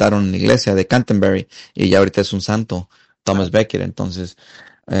lo mataron en la iglesia de Canterbury, y ya ahorita es un santo. Thomas Becket. Entonces,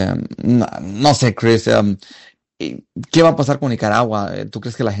 no sé, Chris, ¿qué va a pasar con Nicaragua? ¿Tú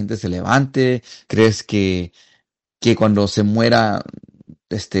crees que la gente se levante? ¿Crees que cuando se muera,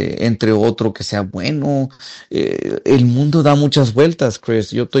 entre otro que sea bueno? El mundo da muchas vueltas, Chris.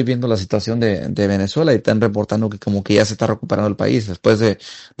 Yo estoy viendo la situación de Venezuela y están reportando que como que ya se está recuperando el país después de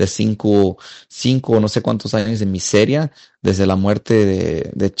cinco no sé cuántos años de miseria desde la muerte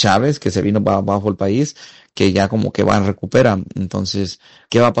de Chávez, que se vino bajo el país, que ya como que van a recuperar. Entonces,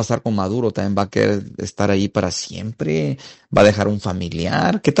 ¿qué va a pasar con Maduro? ¿También va a querer estar ahí para siempre? ¿Va a dejar un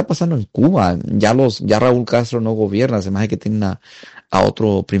familiar? ¿Qué está pasando en Cuba? Ya Raúl Castro no gobierna, se me hace que tiene a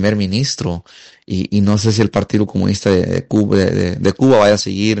otro primer ministro, y no sé si el Partido Comunista de Cuba vaya a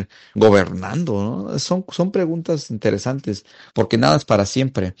seguir gobernando, ¿no? Son preguntas interesantes, porque nada es para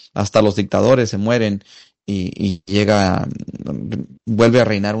siempre. Hasta los dictadores se mueren y vuelve a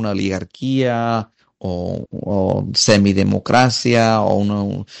reinar una oligarquía o semidemocracia,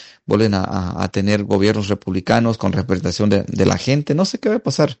 vuelven a tener gobiernos republicanos con representación de la gente. No sé qué va a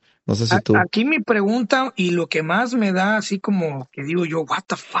pasar. No sé si tú. Aquí mi pregunta y lo que más me da así como que digo yo, what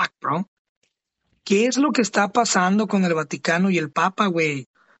the fuck, bro? ¿Qué es lo que está pasando con el Vaticano y el Papa, güey?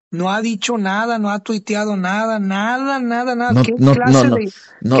 No ha dicho nada, no ha tuiteado nada, nada. No, no, no, no, ¿Qué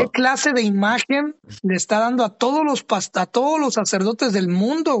no. clase de imagen le está dando a todos a todos los sacerdotes del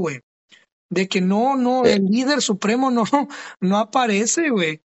mundo, güey? De que no, eh, el líder supremo no, no aparece,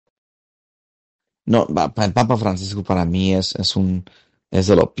 güey. No, el Papa Francisco para mí es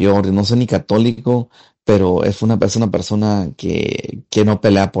de lo peor. No soy ni católico, pero es una persona que no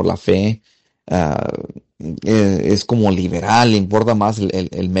pelea por la fe. ah, es como liberal, le importa más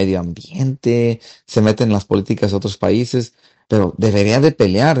el medio ambiente, se mete en las políticas de otros países, pero debería de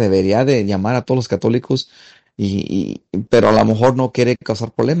pelear, debería de llamar a todos los católicos, pero a lo mejor no quiere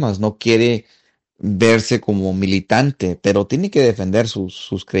causar problemas, no quiere verse como militante, pero tiene que defender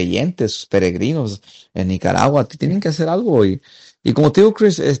sus creyentes, sus peregrinos en Nicaragua. Tienen que hacer algo. Y como te digo,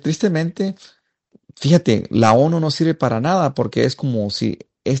 Chris, tristemente, fíjate, la ONU no sirve para nada, porque es como si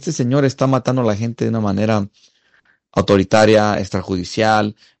este señor está matando a la gente de una manera autoritaria,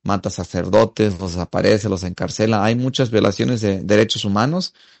 extrajudicial, mata sacerdotes, los desaparece, los encarcela. Hay muchas violaciones de derechos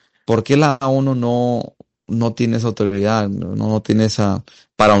humanos. ¿Por qué la ONU no tiene esa autoridad, no tiene esa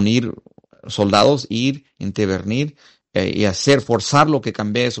para unir soldados, ir, intervenir y hacer, forzarlo que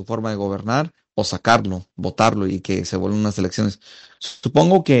cambie su forma de gobernar o sacarlo, votarlo y que se vuelvan unas elecciones?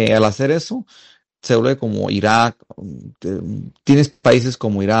 Supongo que al hacer eso se vuelve como Irak, tienes países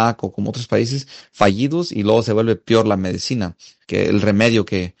como Irak o como otros países fallidos y luego se vuelve peor la medicina, que el remedio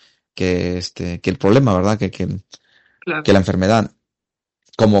que el problema, ¿verdad? Que Claro. la enfermedad.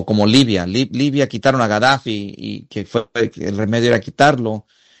 Como Libia. Libia quitaron a Gaddafi y que el remedio era quitarlo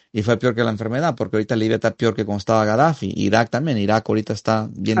y fue peor que la enfermedad, porque ahorita Libia está peor que cuando estaba Gaddafi. Irak también, Irak ahorita está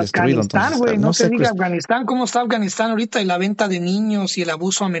bien destruido. Afganistán, Entonces, güey, no no se sé, diga Chris. Afganistán, ¿cómo está Afganistán ahorita? Y la venta de niños y el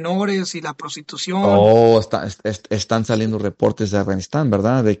abuso a menores y la prostitución. Oh, están saliendo reportes de Afganistán,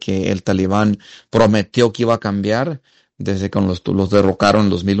 ¿verdad? De que el Talibán prometió que iba a cambiar desde que los derrocaron en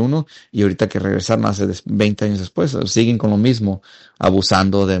 2001 y ahorita que regresaron hace 20 años después, siguen con lo mismo,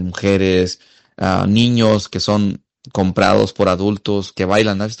 abusando de mujeres, niños que son comprados por adultos que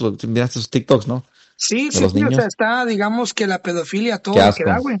bailan. ¿Miraste esos TikToks, no? Sí, De sí, los sí, o sea, niños. está, digamos que la pedofilia a Qué todo lo que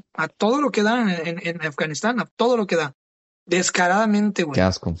da, asco, güey, a todo lo que da en Afganistán, a todo lo que da, descaradamente, qué güey,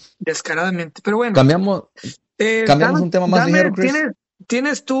 asco. descaradamente. Pero bueno, Cambiamos, cambiamos dame, un tema más ligero, Chris.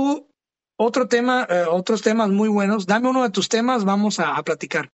 tienes tú otro tema, otros temas muy buenos. Dame uno de tus temas, vamos a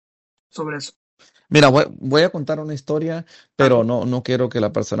platicar sobre eso. Mira, voy a contar una historia, A pero ver. no quiero que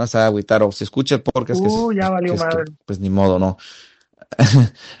la persona se haga agüitar o si escuche el podcast Ya valió madre. pues ni modo, ¿no?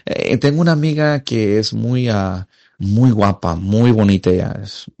 Tengo una amiga que es muy guapa, muy bonita, ella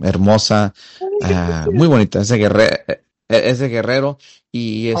es hermosa, muy bonita, es de Guerrero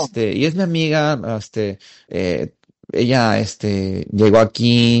y Oh, y es mi amiga, eh, ella llegó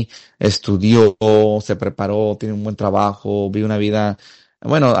aquí, estudió, se preparó, tiene un buen trabajo, vive una vida,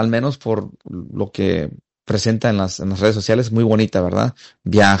 bueno, al menos por lo que presenta en las redes sociales, muy bonita, ¿verdad?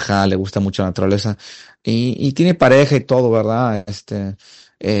 Viaja, le gusta mucho la naturaleza y tiene pareja y todo, ¿verdad?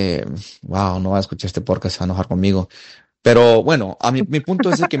 Eh, wow, no va a escuchar este podcast, se va a enojar conmigo. Pero bueno, mi punto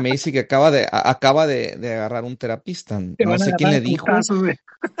es de que me dice que acaba de agarrar un terapista. te No van a sé quién agarrar a le dijo putazos, güey.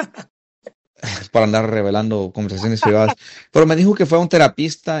 para andar revelando conversaciones privadas, pero me dijo que fue a un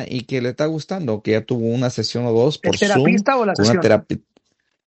terapista y que le está gustando, que ya tuvo una sesión o dos ¿El por Zoom terapista o la con una sesión? terapia.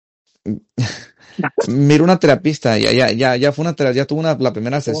 Mira una terapista, ya fue ya tuvo la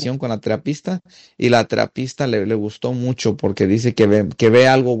primera Oh, sesión con la terapista y la terapista le gustó mucho porque dice que ve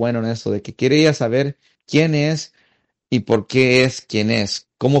algo bueno en eso, de que quiere ella saber quién es y por qué es quien es,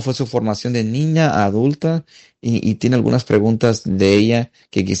 cómo fue su formación de niña a adulta y tiene algunas preguntas de ella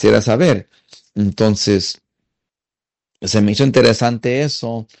que quisiera saber. Entonces, se me hizo interesante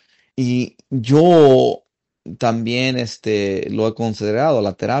eso y yo también lo he considerado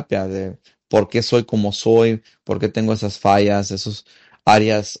la terapia de por qué soy como soy, por qué tengo esas fallas, esas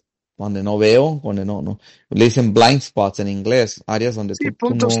áreas donde no veo, donde no, le dicen blind spots en inglés, áreas donde sí, tú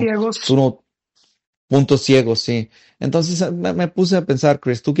puntos no, ciegos. tú no, puntos ciegos, sí. Entonces me puse a pensar,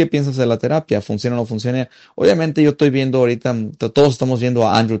 Chris, ¿tú qué piensas de la terapia? ¿Funciona o no funciona? Obviamente yo estoy viendo ahorita, todos estamos viendo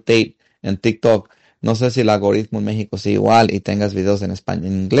a Andrew Tate en TikTok. No sé si el algoritmo en México sea igual y tengas videos en español,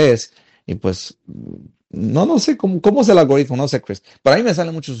 en inglés. Y pues, no sé cómo es el algoritmo, no sé, Chris. Para mí me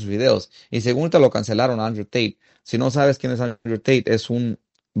salen muchos sus videos. Y según te lo cancelaron a Andrew Tate. Si no sabes quién es Andrew Tate, es un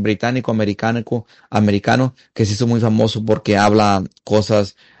británico americano que se hizo muy famoso porque habla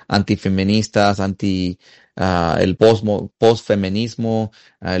cosas antifeministas, el postfeminismo,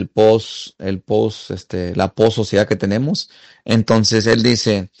 la post-sociedad que tenemos. Entonces él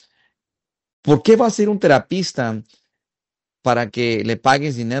dice, ¿por qué vas a ir a un terapista para que le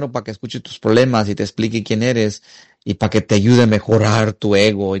pagues dinero para que escuche tus problemas y te explique quién eres y para que te ayude a mejorar tu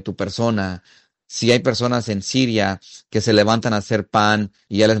ego y tu persona? Si hay personas en Siria que se levantan a hacer pan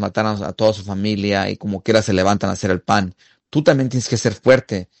y ya les mataron a toda su familia y como quiera se levantan a hacer el pan, tú también tienes que ser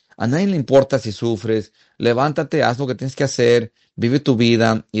fuerte. A nadie le importa si sufres, levántate, haz lo que tienes que hacer, vive tu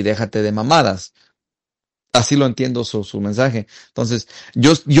vida y déjate de mamadas. Así lo entiendo su mensaje. Entonces,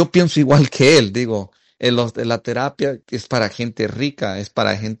 yo pienso igual que él, digo, la terapia es para gente rica, es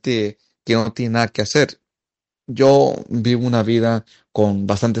para gente que no tiene nada que hacer. Yo vivo una vida con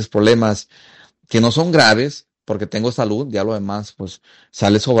bastantes problemas que no son graves, porque tengo salud, ya lo demás, pues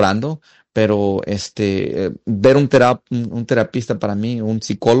sale sobrando, pero ver un terapista para mí, un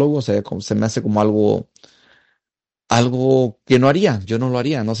psicólogo, o sea, se me hace como algo que no haría, yo no lo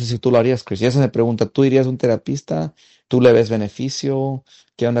haría, no sé si tú lo harías, Chris. Y esa me pregunta, ¿tú irías a un terapista? ¿Tú le ves beneficio?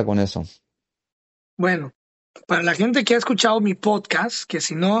 ¿Qué onda con eso? Bueno, para la gente que ha escuchado mi podcast, que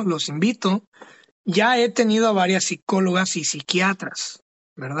si no, los invito. ya he tenido a varias psicólogas y psiquiatras,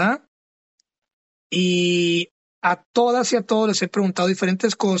 ¿verdad? Y a todas y a todos les he preguntado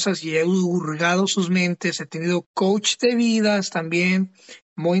diferentes cosas y he hurgado sus mentes. He tenido coach de vidas también,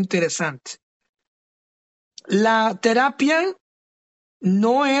 muy interesante. La terapia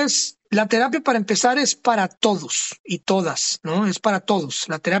no es, la terapia para empezar es para todos y todas, ¿no? Es para todos.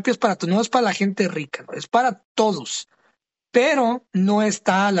 La terapia es para todos, no es para la gente rica, ¿no? Es para todos, pero no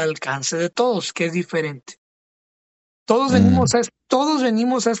está al alcance de todos, que es diferente. Mm, Todos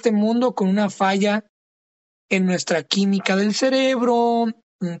venimos a este mundo con una falla en nuestra química del cerebro,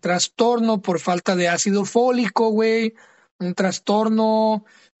 un trastorno por falta de ácido fólico, güey, un trastorno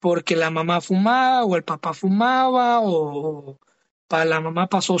porque la mamá fumaba o el papá fumaba o para la mamá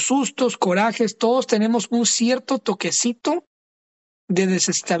pasó sustos, corajes, todos tenemos un cierto toquecito de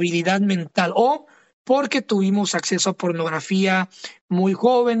desestabilidad mental o porque tuvimos acceso a pornografía muy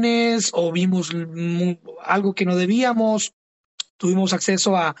jóvenes o vimos algo que no debíamos, tuvimos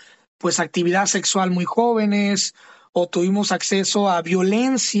acceso a pues actividad sexual muy jóvenes o tuvimos acceso a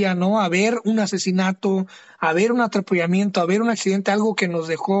violencia, ¿no? A ver un asesinato, a ver un atropellamiento, a ver un accidente, algo que nos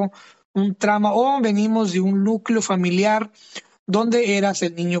dejó un trauma o venimos de un núcleo familiar donde eras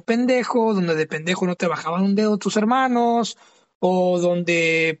el niño pendejo, donde de pendejo no te bajaban un dedo tus hermanos o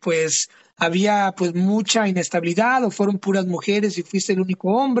donde pues había pues mucha inestabilidad o fueron puras mujeres y fuiste el único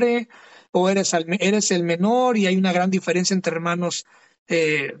hombre o eres el menor y hay una gran diferencia entre hermanos,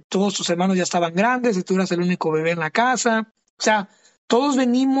 todos tus hermanos ya estaban grandes y tú eras el único bebé en la casa. O sea, todos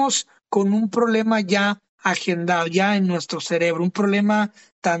venimos con un problema ya agendado, ya en nuestro cerebro, un problema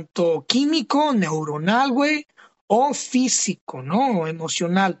tanto químico, neuronal, güey, o físico, ¿no? O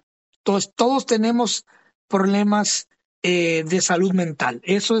emocional. Todos tenemos problemas de salud mental.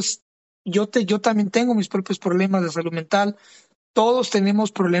 Eso es, yo también tengo mis propios problemas de salud mental. Todos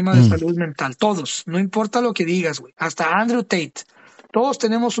tenemos problemas de mm. salud mental, todos, no importa lo que digas, güey. Hasta Andrew Tate, todos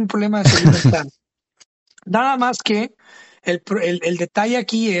tenemos un problema de salud mental. Nada más que el detalle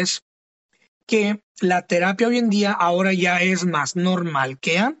aquí es que la terapia hoy en día ahora ya es más normal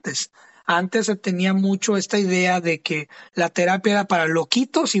que antes. Antes se tenía mucho esta idea de que la terapia era para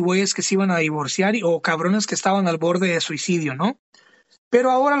loquitos y güeyes que se iban a divorciar o cabrones que estaban al borde de suicidio, ¿no? Pero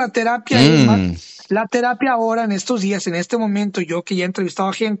ahora Mm, la terapia ahora en estos días, en este momento, yo que ya he entrevistado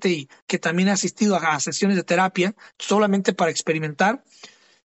a gente y que también he asistido a sesiones de terapia solamente para experimentar,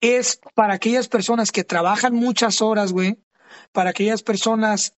 es para aquellas personas que trabajan muchas horas, güey, para aquellas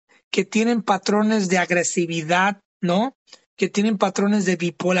personas que tienen patrones de agresividad, ¿no? Que tienen patrones de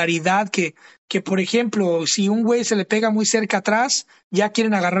bipolaridad, que por ejemplo, si un güey se le pega muy cerca atrás, ya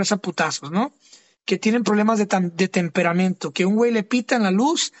quieren agarrarse a putazos, ¿no? Que tienen problemas de temperamento, que un güey le pita en la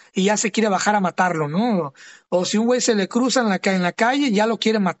luz y ya se quiere bajar a matarlo, ¿no? O si un güey se le cruza en la calle, ya lo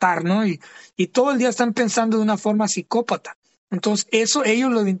quiere matar, ¿no? Y todo el día están pensando de una forma psicópata. Entonces, eso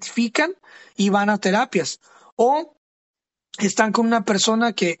ellos lo identifican y van a terapias. O están con una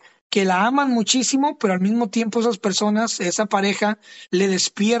persona que la aman muchísimo, pero al mismo tiempo esas personas, esa pareja, le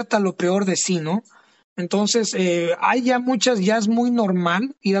despierta lo peor de sí, ¿no? Entonces, hay ya muchas, ya es muy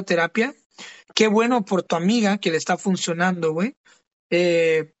normal ir a terapia. Qué bueno por tu amiga que le está funcionando, güey.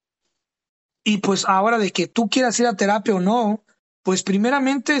 Eh, y pues ahora de que tú quieras ir a terapia o no, pues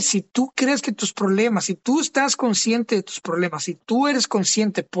primeramente, si tú crees que tus problemas, si tú estás consciente de tus problemas, si tú eres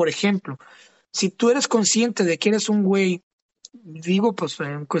consciente, por ejemplo, si tú eres consciente de que eres un güey, digo, pues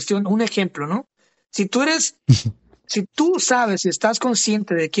en cuestión, un ejemplo, ¿no? Si tú eres, si tú sabes y estás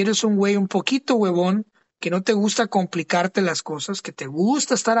consciente de que eres un güey un poquito huevón, que no te gusta complicarte las cosas, que te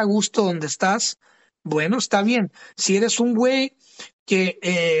gusta estar a gusto donde estás, bueno, está bien. Si eres un güey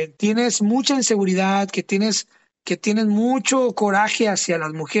que tienes mucha inseguridad, que tienes mucho coraje hacia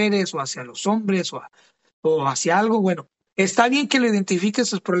las mujeres o hacia los hombres o hacia algo, bueno, está bien que lo identifiques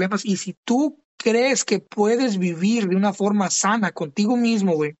sus problemas y si tú crees que puedes vivir de una forma sana contigo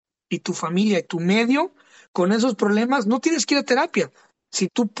mismo, güey, y tu familia y tu medio con esos problemas, no tienes que ir a terapia. Si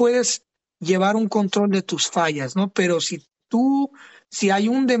tú puedes llevar un control de tus fallas, ¿no? Pero si hay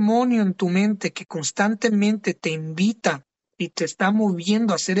un demonio en tu mente que constantemente te invita y te está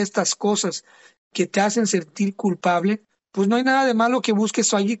moviendo a hacer estas cosas que te hacen sentir culpable, pues no hay nada de malo que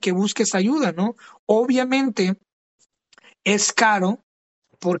busques ayuda, ¿no? Obviamente es caro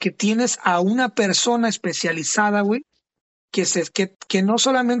porque tienes a una persona especializada, güey, que no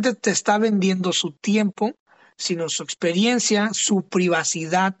solamente te está vendiendo su tiempo, sino su experiencia, su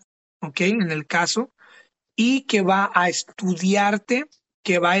privacidad, ¿ok? En el caso, y que va a estudiarte,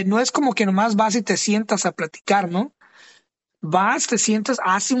 no es como que nomás vas y te sientas a platicar, ¿no? Vas, te sientas,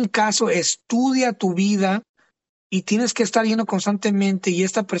 hace un caso, estudia tu vida, y tienes que estar yendo constantemente y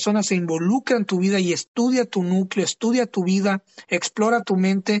esta persona se involucra en tu vida y estudia tu núcleo, estudia tu vida, explora tu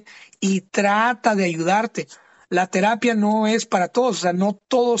mente y trata de ayudarte. La terapia no es para todos, o sea, no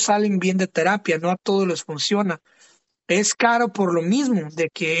todos salen bien de terapia, no a todos les funciona. Es caro por lo mismo, de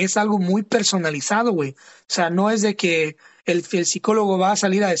que es algo muy personalizado, güey. O sea, no es de que el psicólogo va a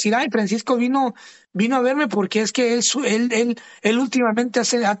salir a decir, ay, Francisco vino a verme porque es que él últimamente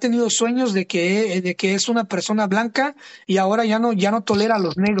ha tenido sueños de que es una persona blanca y ahora ya no tolera a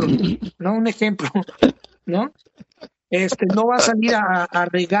los negros, ¿no? Un ejemplo, ¿no? No va a salir a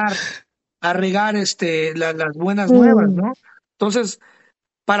regar las buenas nuevas, Mm. ¿no? Entonces,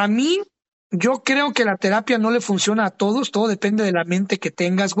 para mí, yo creo que la terapia no le funciona a todos, todo depende de la mente que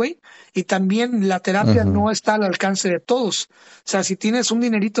tengas, güey. Y también la terapia Ujú, no está al alcance de todos. O sea, si tienes un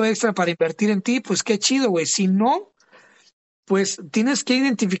dinerito extra para invertir en ti, pues qué chido, güey. Si no, pues tienes que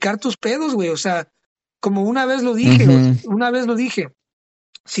identificar tus pedos, güey. O sea, como una vez lo dije, ujú, una vez lo dije,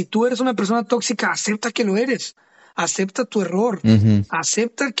 si tú eres una persona tóxica, acepta que lo eres. Acepta tu error. ujú,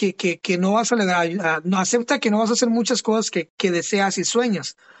 Acepta que no vas no, acepta que no vas a hacer muchas cosas que deseas y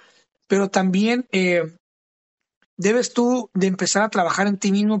sueñas, pero también debes tú de empezar a trabajar en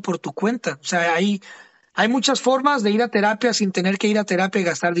ti mismo por tu cuenta. O sea, hay muchas formas de ir a terapia sin tener que ir a terapia y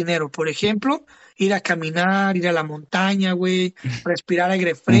gastar dinero. Por ejemplo, ir a caminar, ir a la montaña, güey, respirar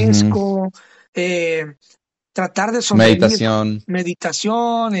aire ujú. fresco, eh, tratar de sonreír, Meditación,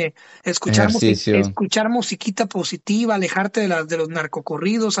 meditación, ejercicio. escuchar musiquita positiva, alejarte de los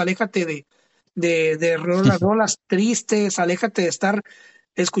narcocorridos, aléjate de rolas tristes, aléjate de estar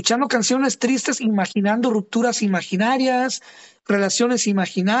escuchando canciones tristes, imaginando rupturas imaginarias, relaciones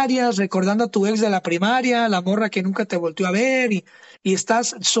imaginarias, recordando a tu ex de la primaria, la morra que nunca te volteó a ver y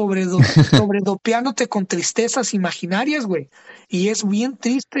estás sobredopeándote con tristezas imaginarias, güey. Y es bien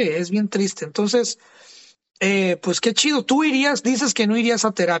triste, es bien triste. Entonces, pues qué chido. Tú irías, dices que no irías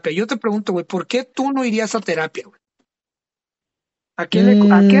a terapia. Yo te pregunto, güey, ¿por qué tú no irías a terapia, güey? A qué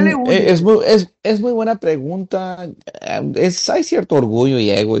le huyes, güey? Es muy buena pregunta. Hay cierto orgullo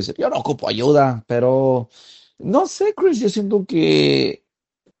y ego. Decir, yo no ocupo ayuda, pero no sé, Chris, yo siento que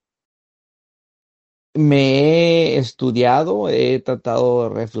me he estudiado, he tratado,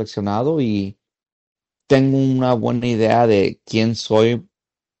 reflexionado y tengo una buena idea de quién soy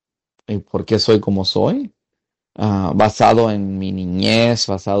y por qué soy como soy, basado en mi niñez,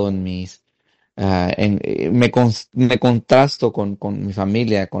 basado en me contrasto con mi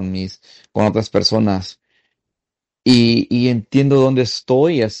familia, con otras personas y entiendo dónde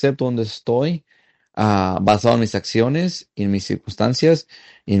estoy y acepto dónde estoy, basado en mis acciones y en mis circunstancias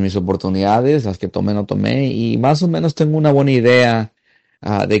y en mis oportunidades, las que tomé, no tomé, y más o menos tengo una buena idea,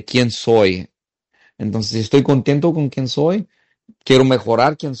 de quién soy. Entonces, si estoy contento con quién soy, quiero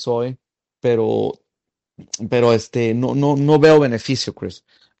mejorar quién soy, pero no veo beneficio, Chris.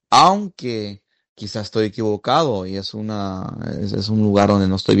 Aunque quizás estoy equivocado y es un lugar donde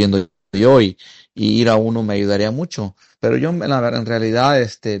no estoy viendo yo y ir a uno me ayudaría mucho. Pero yo en realidad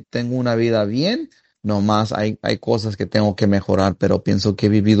tengo una vida bien, nomás hay cosas que tengo que mejorar, pero pienso que he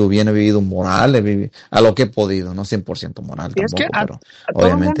vivido bien, he vivido moral, a lo que he podido, no 100% moral Y es que tampoco, pero a todo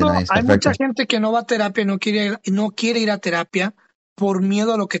el obviamente mundo, nadie es hay mucha perfecto. gente que no va a terapia, no quiere ir a terapia por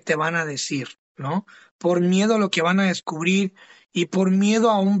miedo a lo que te van a decir, ¿no? Por miedo a lo que van a descubrir y por miedo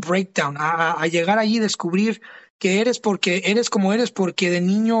a un breakdown, a llegar allí y descubrir que eres porque eres como eres porque de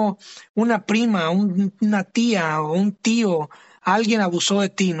niño una prima, una tía o un tío, alguien abusó de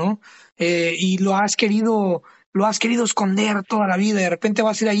ti, ¿no? Y lo has querido esconder toda la vida. De repente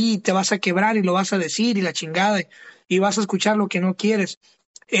vas a ir allí y te vas a quebrar y lo vas a decir y la chingada y vas a escuchar lo que no quieres.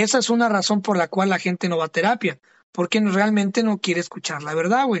 Esa es una razón por la cual la gente no va a terapia, porque realmente no quiere escuchar la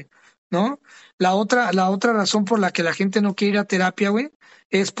verdad, güey, ¿no? La otra razón por la que la gente no quiere ir a terapia, güey,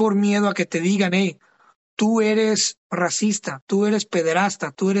 es por miedo a que te digan, hey, tú eres racista, tú eres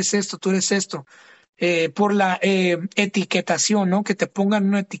pederasta, tú eres esto, por la etiquetación, ¿no? Que te pongan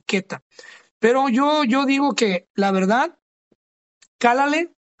una etiqueta. Pero yo digo que la verdad,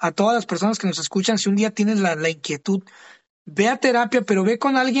 cálale a todas las personas que nos escuchan si un día tienes la inquietud. Ve a terapia, pero ve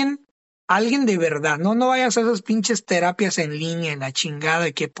con alguien de verdad, no, no vayas a esas pinches terapias en línea, en la chingada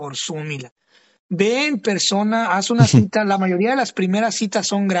de que por Zoom ve en persona, haz una cita, la mayoría de las primeras citas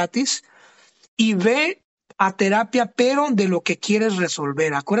son gratis y ve a terapia, pero de lo que quieres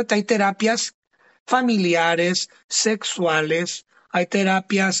resolver. Acuérdate, hay terapias familiares, sexuales, hay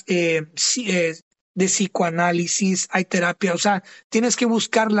terapias de psicoanálisis, hay terapia, o sea, tienes que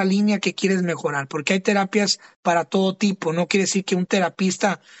buscar la línea que quieres mejorar, porque hay terapias para todo tipo, no quiere decir que un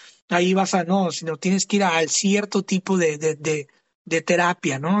terapista ahí vas a, no, sino tienes que ir al cierto tipo de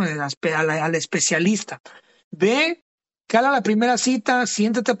terapia, ¿no? Al especialista. Ve, cala la primera cita,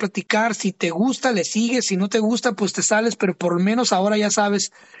 siéntate a platicar, si te gusta, le sigues, si no te gusta, pues te sales, pero por lo menos ahora ya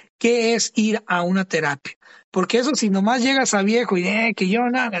sabes qué es ir a una terapia. Porque eso si nomás llegas a viejo y que yo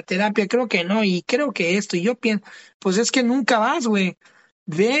nada, la terapia creo que no, y creo que esto, y yo pienso, pues es que nunca vas, güey.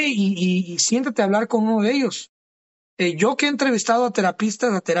 Ve y siéntate a hablar con uno de ellos. Yo que he entrevistado a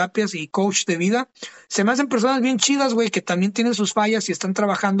terapistas, a terapias y coach de vida, se me hacen personas bien chidas, güey, que también tienen sus fallas y están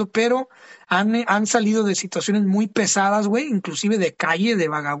trabajando, pero han salido de situaciones muy pesadas, güey, inclusive de calle, de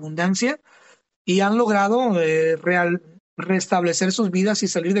vagabundancia, y han logrado restablecer sus vidas y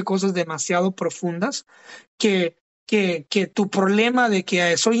salir de cosas demasiado profundas que, que tu problema de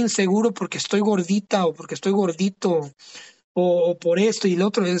que soy inseguro porque estoy gordita o porque estoy gordito o por esto y lo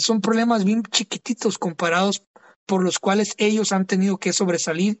otro. Son problemas bien chiquititos comparados por los cuales ellos han tenido que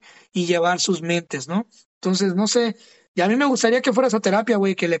sobresalir y llevar sus mentes, ¿no? Entonces, no sé, y a mí me gustaría que fueras a terapia,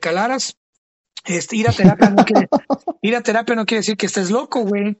 güey, que le calaras. Ir a terapia no quiere decir que estés loco,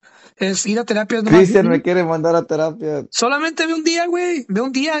 güey. Es ir a terapia es nomás Cristian me quiere mandar a terapia. solamente ve un día, güey, ve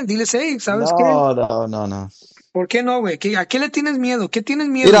un día, diles, hey, ¿sabes qué? No, no, no, no. ¿Por qué no, güey? ¿A qué le tienes miedo? ¿Qué tienes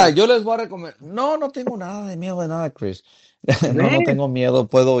miedo, Mira, güey? yo les voy a recomendar. No, no tengo nada de miedo de nada, Chris. No, no Ve, tengo miedo.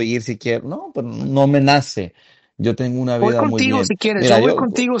 Puedo ir si quiero. No, pero no me nace. Yo tengo una voy vida muy contigo bien. si quieres, yo Mira, voy yo.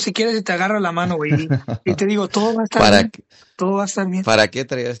 contigo si quieres y te agarro la mano, güey, y te digo, todo va a estar ¿Para bien, qué, todo va a estar bien. para qué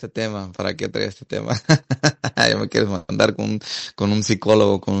traía este tema? ¿Para qué traía este tema? Ya me quieres mandar con un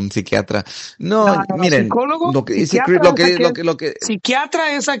psicólogo, con un psiquiatra. No, No, no, no, miren, psicólogo, lo que dice Chris, lo que, lo que, lo que,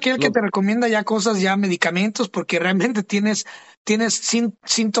 psiquiatra es aquel que lo, te recomienda ya cosas, ya medicamentos, porque realmente tienes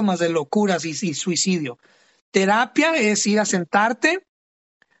síntomas de locuras y suicidio. Terapia es ir a sentarte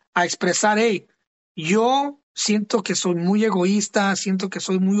a expresar, hey, yo siento que soy muy egoísta, siento que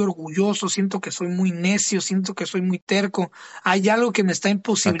soy muy orgulloso, siento que soy muy necio, siento que soy muy terco, hay algo que me está ah, caray,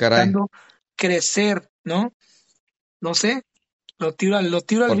 imposibilitando crecer, ¿no? No sé, lo tiro al ¿por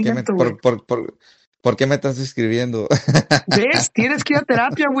qué me, viento, güey. por qué me estás escribiendo? ¿Ves? Tienes que ir a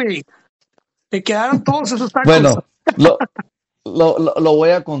terapia, güey. Te quedaron todos esos tacos. Bueno, lo, lo voy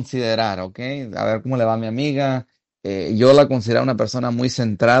a considerar, ¿ok? A ver cómo le va a mi amiga. Yo la considero una persona muy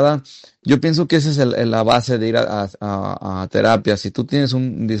centrada. Yo pienso que esa es la base de ir a terapia. Si tú tienes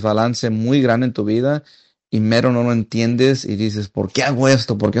un desbalance muy grande en tu vida y mero no lo entiendes y dices, ¿por qué hago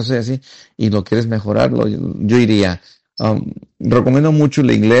esto? ¿Por qué soy así? Y lo quieres mejorar, yo iría. Recomiendo mucho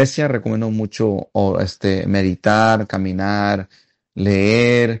la iglesia, recomiendo mucho meditar, caminar,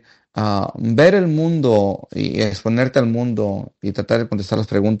 leer, ver el mundo y exponerte al mundo y tratar de contestar las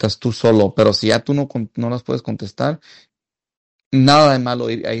preguntas tú solo, pero si ya tú no las puedes contestar, nada de malo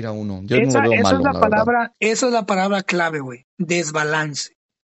ir a uno. Yo no lo veo Esa es malo, la la verdad. palabra, esa es la palabra clave, güey. Desbalance.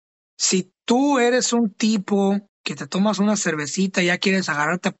 Si tú eres un tipo que te tomas una cervecita y ya quieres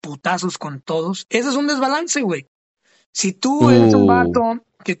agarrarte a putazos con todos, ese es un desbalance, güey. Si tú eres un Uh, vato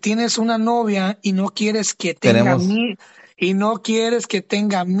que tienes una novia y no quieres que tenga tenemos, y no quieres que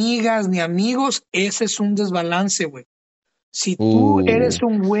tenga amigas ni amigos, ese es un desbalance, güey. Si tú uh, eres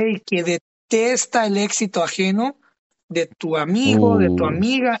un güey que detesta el éxito ajeno de tu amigo, de tu uh,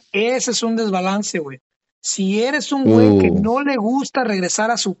 amiga, ese es un desbalance, güey. Si eres un güey que uh, no le gusta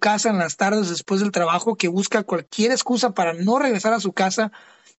regresar a su casa en las tardes después del trabajo, que busca cualquier excusa para no regresar a su casa,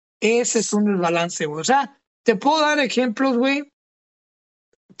 ese es un desbalance, güey. O sea, te puedo dar ejemplos, güey,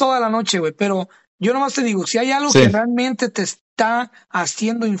 toda la noche, güey, pero yo nomás te digo, si hay algo que sí. realmente te está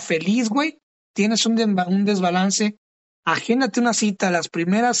haciendo infeliz, güey, tienes un desbalance, agéndate una cita, la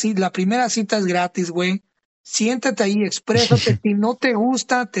primera cita es gratis, güey. Siéntate ahí, exprésate, si no te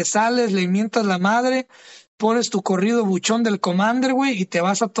gusta, te sales, le mientas la madre, pones tu corrido buchón del Commander, güey, y te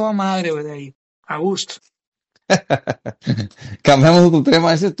vas a toda madre, güey, de ahí, a gusto. Cambiamos otro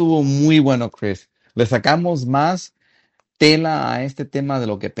tema. Ese estuvo muy bueno, Chris. Le sacamos más tela a este tema de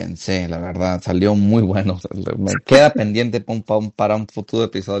lo que pensé, la verdad. Salió muy bueno. Me queda pendiente para un futuro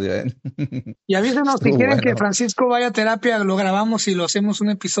episodio, ¿eh? Y avísenos si Estuvo quieren que bueno. Francisco vaya a terapia, lo grabamos y lo hacemos un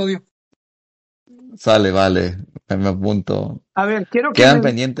episodio. Sale, vale. Me apunto. A ver, Quedan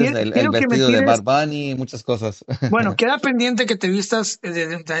pendientes el quiero que me vestido de tires, Bad Bunny y muchas cosas. bueno, queda pendiente que te vistas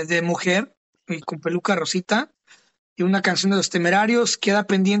de mujer y con peluca rosita y una canción de Los Temerarios. Queda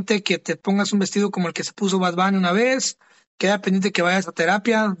pendiente que te pongas un vestido como el que se puso Bad Bunny una vez. Queda pendiente que vayas a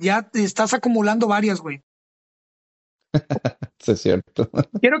terapia. Ya te estás acumulando varias, güey. Sí, es cierto.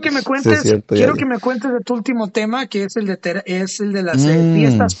 Quiero que me Sí, es cuentes, cierto. quiero que me cuentes de tu último tema, que es el de las Mm,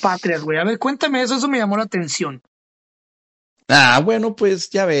 fiestas patrias, güey. A ver, cuéntame eso, eso me llamó la atención. Bueno, pues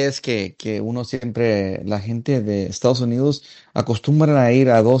ya ves que uno siempre, la gente de Estados Unidos acostumbran a ir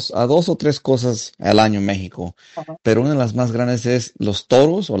a dos o tres cosas al año en México. Ajá. Pero una de las más grandes es los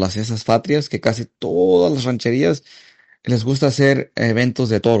toros o las fiestas patrias, que casi todas las rancherías les gusta hacer eventos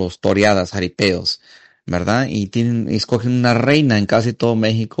de toros, toreadas, jaripeos, ¿verdad? Y escogen una reina en casi todo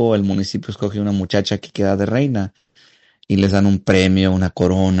México. El municipio escoge una muchacha que queda de reina y les dan un premio, una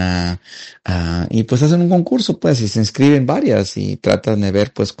corona, y pues hacen un concurso, pues, y se inscriben varias y tratan de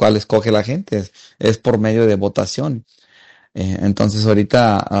ver, pues, cuál escoge la gente. Es por medio de votación. Entonces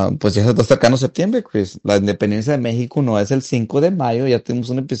ahorita, pues ya se está acercando septiembre, pues la independencia de México no es el 5 de mayo, ya tenemos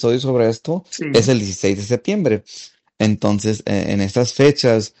un episodio sobre esto, Sí, es el 16 de septiembre. Entonces, en estas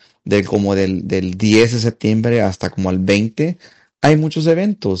fechas, del 10 de septiembre hasta como el 20, hay muchos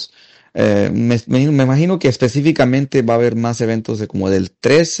eventos. Me imagino que específicamente va a haber más eventos de como del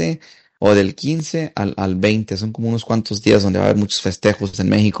 13 o del 15 al 20. Son como unos cuantos días donde va a haber muchos festejos en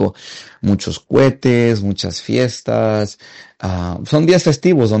México, muchos cohetes, muchas fiestas. Son días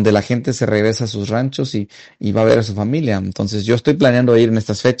festivos donde la gente se regresa a sus ranchos y va a ver a su familia. Entonces, yo estoy planeando ir en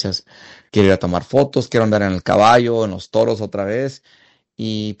estas fechas. Quiero ir a tomar fotos, quiero andar en el caballo, en los toros otra vez.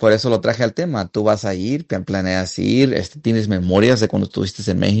 Y por eso lo traje al tema. Tú vas a ir, planeas ir, tienes memorias de cuando estuviste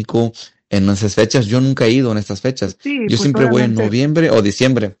en México en esas fechas. Yo nunca he ido en estas fechas. sí, Yo pues siempre voy en obviamente, noviembre o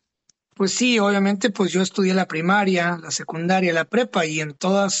diciembre. pues sí, obviamente, pues yo estudié la primaria, la secundaria, la prepa y en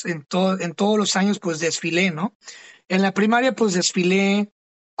todos los años pues desfilé, ¿no? En la primaria pues desfilé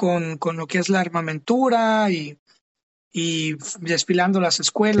con lo que es la armamentura y desfilando las Qué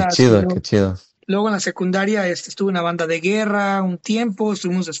escuelas y chido, luego, qué chido. luego en la secundaria estuve en la banda de guerra un tiempo,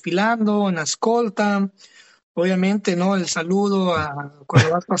 estuvimos desfilando en la escolta, obviamente, ¿no? El saludo cuando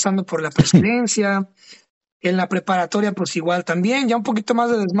vas pasando por la presidencia. En la preparatoria, pues igual también, ya un poquito más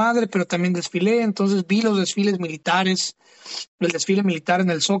de desmadre, pero también desfilé, entonces vi los desfiles militares, el desfile militar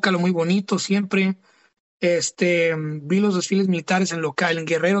en el Zócalo, muy bonito siempre. Vi los desfiles militares en local, en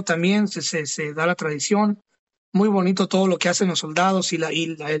Guerrero también se da la tradición. Muy bonito todo lo que hacen los soldados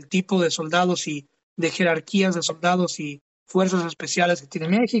el tipo de soldados y de jerarquías de soldados y fuerzas especiales que tiene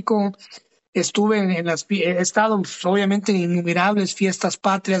México. He estado pues, obviamente en innumerables fiestas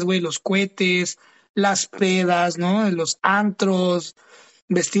patrias, güey, los cohetes, las pedas, ¿no? Los antros,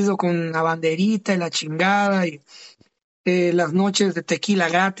 vestido con la banderita y la chingada, y las noches de tequila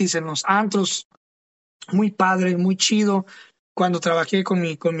gratis en los antros, muy padre, muy chido. Cuando trabajé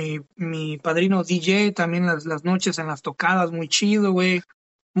mi padrino DJ, también las noches en las tocadas, muy chido, güey.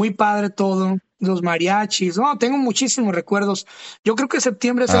 Muy padre todo. Los mariachis, no, tengo muchísimos recuerdos. Yo creo que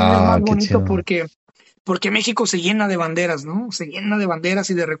septiembre es el mes más Qué bonito chido. porque México se llena de banderas, ¿no? Se llena de banderas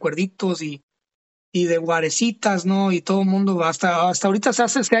y de recuerditos y de guarecitas, ¿no? Y todo el mundo, hasta ahorita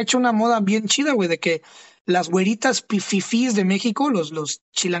se ha hecho una moda bien chida, güey, de que las güeritas fifís de México, los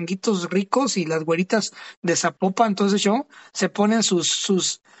chilanguitos ricos y las güeritas de Zapopan, entonces se ponen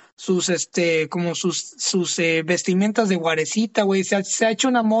sus vestimentas de guarecita, güey. Se ha hecho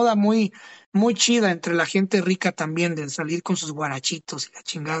una moda muy, muy chida entre la gente rica también de salir con sus guarachitos y la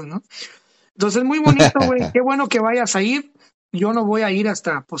chingada, ¿no? Entonces, muy bonito, güey. Qué bueno que vayas a ir. Yo no voy a ir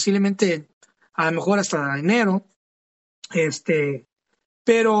hasta posiblemente, a lo mejor hasta enero. Este,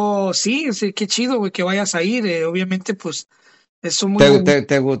 pero sí, sí, qué chido, güey, que vayas a ir. Obviamente, pues, eso muy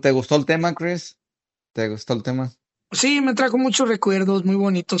bonito. ¿Te gustó el tema, Chris? ¿Te gustó el tema? Sí, me trajo muchos recuerdos muy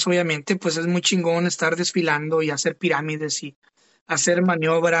bonitos, obviamente. Pues es muy chingón estar desfilando y hacer pirámides y hacer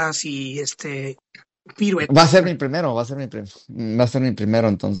maniobras y Va a piruetas. ser mi primero, va a ser mi primero,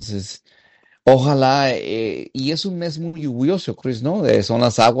 entonces. Ojalá, y es un mes muy lluvioso, Chris, ¿no? Son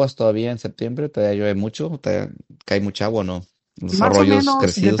las aguas todavía en septiembre, todavía llueve mucho, todavía cae mucha agua, ¿no? Los Más o arroyos menos,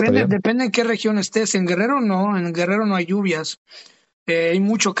 crecidos todavía. depende en qué región estés. En Guerrero no, en Guerrero no hay lluvias. Hay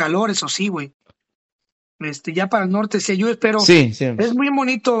mucho calor, eso sí, güey. Ya para el norte sí hay lluvias, pero Sí, sí. es muy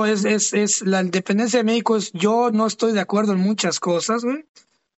bonito, es la independencia de México yo no estoy de acuerdo en muchas cosas, güey.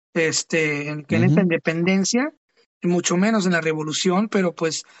 En esta Ujú, independencia, y mucho menos en la revolución, pero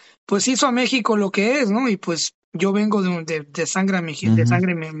pues hizo a México lo que es, ¿no? Y pues yo vengo de sangre, de ujú.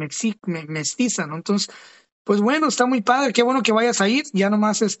 sangre mestiza, ¿no? Entonces, pues bueno, está muy padre, qué bueno que vayas a ir, ya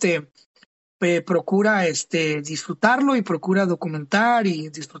nomás procura disfrutarlo y procura documentar y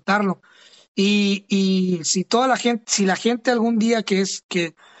disfrutarlo. Y si si la gente algún día que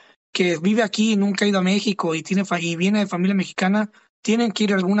vive aquí y nunca ha ido a México y y viene de familia mexicana, tienen que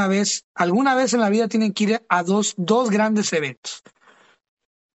ir alguna vez en la vida tienen que ir a dos grandes eventos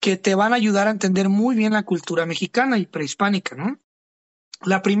que te van a ayudar a entender muy bien la cultura mexicana y prehispánica, ¿no?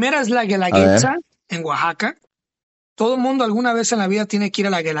 La primera es la A ver. Guelaguetza en Oaxaca. Todo el mundo alguna vez en la vida tiene que ir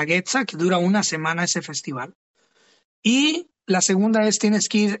a la Guelaguetza, que dura una semana ese festival. Y La segunda es tienes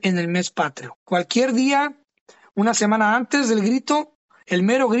que ir en el mes patrio. Cualquier día, una semana antes del grito, el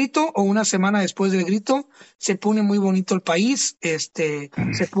mero grito o una semana después del grito, se pone muy bonito el país,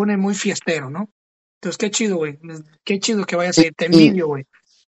 se pone muy fiestero, ¿no? Entonces, qué chido, güey. Qué chido que vayas a ir. Te Y, envidio, güey.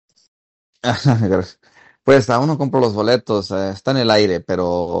 gracias. Pues aún no compro los boletos, está en el aire,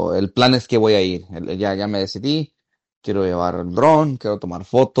 pero el plan es que voy a ir. Ya me decidí. Quiero llevar el dron, quiero tomar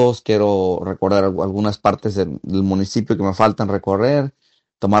fotos, quiero recorrer algunas partes del municipio que me faltan recorrer,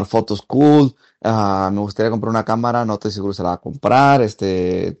 tomar fotos cool. Me gustaría comprar una cámara, no estoy seguro si la voy a comprar.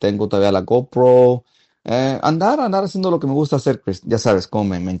 Tengo todavía la GoPro. Andar haciendo lo que me gusta hacer, pues ya sabes cómo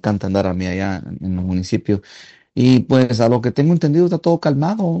me encanta andar a mí allá en el municipio. Y pues a lo que tengo entendido está todo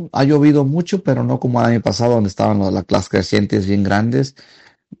calmado. Ha llovido mucho, pero no como el año pasado donde estaban las crecientes bien grandes.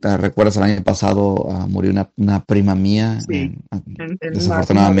 ¿Te recuerdas el año pasado murió una prima mía, Sí, en un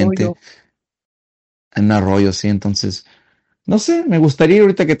desafortunadamente, arroyo. en un arroyo, sí? Entonces, no sé, me gustaría ir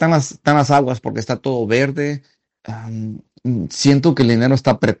ahorita que están las aguas porque está todo verde. Siento que el dinero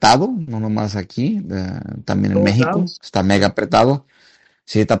está apretado, no nomás aquí, también en Todos México, lados. está mega apretado.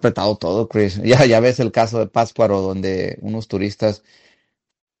 Sí, está apretado todo, Chris. Ya ves el caso de Pátzcuaro, donde unos turistas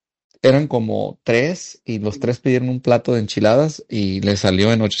eran como tres y los tres pidieron un plato de enchiladas y les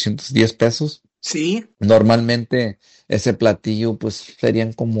salió en 810 pesos. Sí, Normalmente ese platillo pues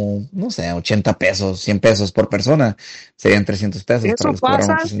serían como, no sé, 80 pesos, 100 pesos por persona. Serían 300 pesos, pero eso les cobraron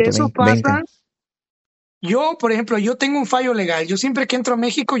pasa, eso 820. pasa. Yo, por ejemplo, yo tengo un fallo legal. Yo siempre que entro a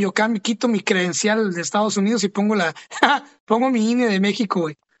México, yo quito mi credencial de Estados Unidos y pongo pongo mi INE de México,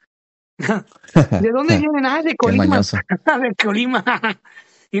 güey. ¿De dónde vienen? Ah, de Qué Colima. mañoso. De Colima.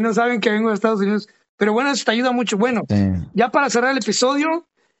 Y no saben que vengo de Estados Unidos. Pero bueno, eso te ayuda mucho. Bueno, Sí. ya para cerrar el episodio,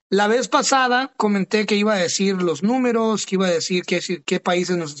 la vez pasada comenté que iba a decir los números, que iba a decir qué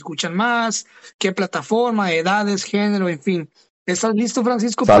países nos escuchan más, qué plataforma, edades, género, en fin. ¿Estás listo,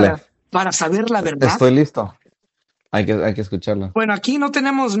 Francisco, Sale. para saber la verdad? Estoy listo. Hay que escucharlo. Bueno, aquí no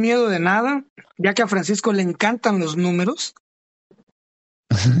tenemos miedo de nada, ya que a Francisco le encantan los números.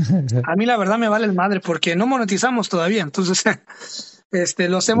 A mí la verdad me vale el madre porque no monetizamos todavía, entonces Sí.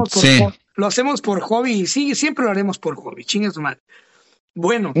 lo hacemos por hobby y sí, siempre lo haremos por hobby, chingue su madre.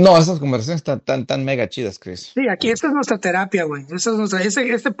 Bueno, No, esas conversaciones están tan mega chidas, Chris. sí, aquí esta es nuestra terapia, güey.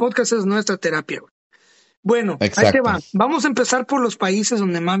 Este podcast es nuestra terapia, güey. Bueno, ahí te Exacto. va. Vamos a empezar por los países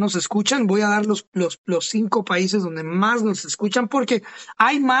donde más nos escuchan. Voy a dar los 5 países donde más nos escuchan porque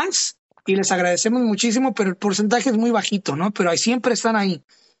hay más y les agradecemos muchísimo, pero el porcentaje es muy bajito, ¿no? Pero ahí siempre están ahí.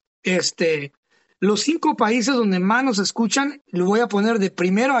 Este, los 5 países donde más nos escuchan, lo voy a poner de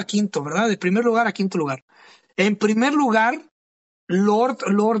primero a quinto, ¿verdad? De primer lugar a quinto lugar. En primer lugar, Lord,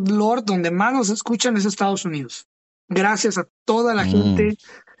 donde más nos escuchan es Estados Unidos. Gracias a toda la Mm. gente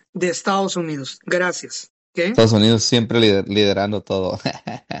de Estados Unidos. Gracias. ¿Ok? Estados Unidos siempre liderando todo.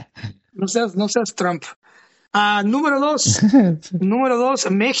 No seas Trump. Número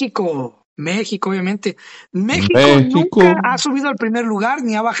dos, México. México, obviamente. México nunca México, ha subido al primer lugar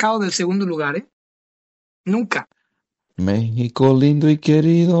ni ha bajado del segundo lugar, ¿eh? Nunca. México lindo y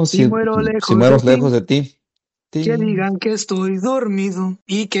querido. Y Si, muero si lejos de mueros ti, lejos de ti, que ti, digan que estoy dormido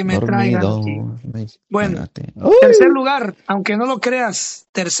y que me traigan aquí. dormido, Bueno, mexicánate. tercer ¡Uy! lugar, aunque no lo creas,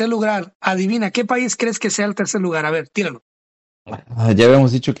 tercer lugar. Adivina, ¿qué país crees que sea el tercer lugar? A ver, tíralo. Ya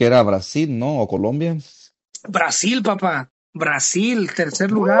habíamos dicho que era Brasil, ¿no? O Colombia. Brasil, papá. Brasil,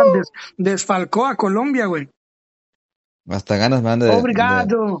 tercer lugar. Desfalcó a Colombia, güey. Hasta ganas me dan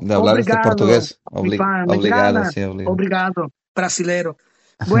Obrigado, de hablar obrigado, portugués. mi pan, me Obligado, gana. sí, obligado. Obrigado, brasilero.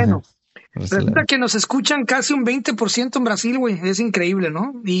 Bueno, resulta Brasilero. que nos escuchan casi un 20% en Brasil, güey. Es increíble,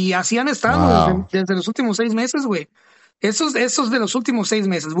 ¿no? Y así han estado desde, Wow. desde los últimos 6 meses, güey. Esos de los últimos 6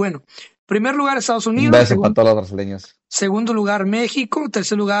 meses. Bueno, primer lugar Estados Un Unidos, beso para todos los brasileños. segundo lugar México,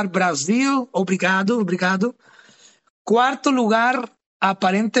 tercer lugar Brasil, obrigado, obrigado. Cuarto lugar,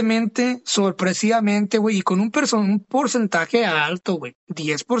 aparentemente, sorpresivamente, güey, y con un porcentaje alto, güey.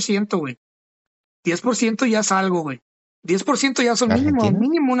 10%, güey. 10% ya es algo, güey. 10% ya son mínimo, ¿Argentina?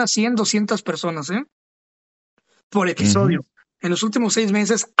 mínimo unas 100, 200 personas, ¿eh? Por Ujú. episodio. En los últimos 6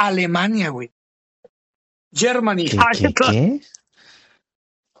 meses, Alemania, güey. Germany. ¿Qué?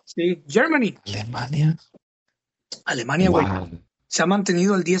 Sí, Germany. ¿Alemania? Alemania, güey. Wow. Se ha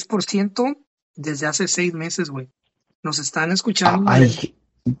mantenido al 10% desde hace 6 meses, güey. Nos están escuchando en Alemania. Ay,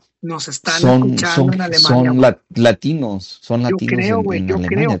 Nos están escuchando en Alemania, güey. latinos, son Yo latinos creo, güey, en yo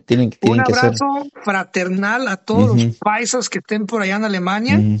Alemania. creo. Tienen, Un tienen que ser. abrazo fraternal a todos los Ujú, paisas que estén por allá en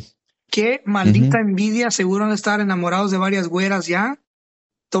Alemania. ujú, Qué ujú. maldita envidia, seguro van a estar enamorados de varias güeras ya,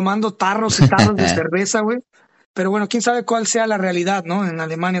 tomando tarros y tarros de cerveza, güey. Pero bueno, quién sabe cuál sea la realidad, ¿no? En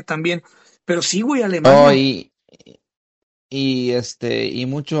Alemania también. Pero sí, güey, Oh, Alemania. y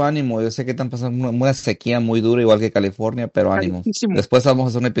mucho ánimo. Yo sé que están pasando una sequía muy dura, igual que California, pero ánimo. Carísimo. Después vamos a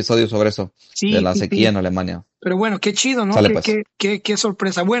hacer un episodio sobre eso, de Sí, la sí, sequía sí. en Alemania. Pero bueno, qué chido, ¿no? Sale pues. Qué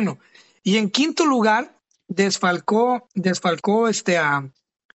sorpresa. Bueno, y en quinto lugar, desfalcó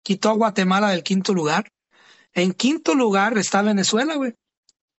quitó a Guatemala del quinto lugar. En quinto lugar está Venezuela, güey.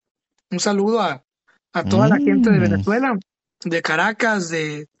 Un saludo a toda la gente de Mm. Venezuela, de Caracas,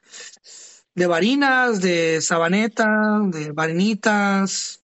 de Barinas, de Sabaneta, de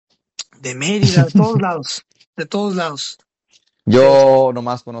Barinitas, de Mérida, de todos lados, de todos lados. Yo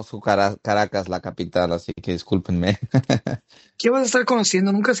nomás conozco Caracas, la capital, así que discúlpenme. ¿Qué vas a estar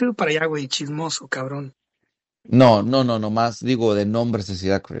conociendo? Nunca has ido para allá, güey, chismoso, cabrón. No, no, no, nomás digo de nombres de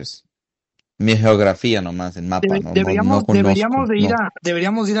ciudad, Chris. Mi geografía nomás, en mapa, no, no, no conozco, no.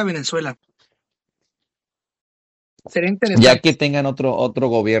 Deberíamos ir a Venezuela. Sería Ya interesante que tengan otro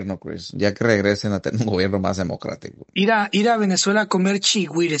gobierno, Chris, ya que regresen a tener un gobierno más democrático. ir a Venezuela a comer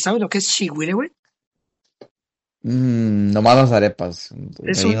chigüire. ¿Sabes lo que es chigüire, güey? Nomás las arepas.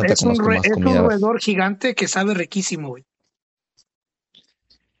 De Es ahí un, no te es un, conozco más es un comida. roedor gigante que sabe riquísimo, güey.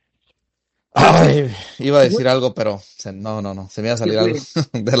 Pero sí, Ay, iba a güey, decir algo, pero no, no, no. Se me iba a salir algo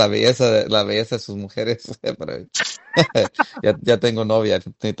chigüire. de la belleza de sus mujeres. Pero ya tengo novia,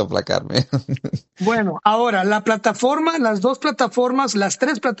 necesito aplacarme. Bueno, ahora la plataforma, las dos plataformas, las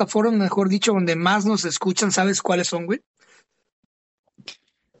tres plataformas, mejor dicho, donde más nos escuchan, ¿sabes cuáles son, güey?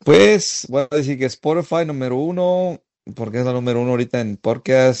 Pues voy a decir que Spotify número uno, porque es la número uno ahorita en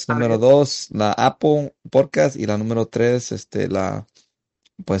podcast, A número ver, dos, la Apple Podcast, y la número tres,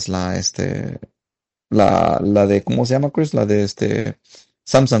 pues la de, ¿cómo se llama, Chris? La de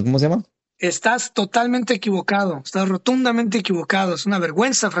Samsung, ¿cómo se llama? estás totalmente equivocado, estás rotundamente equivocado. Es una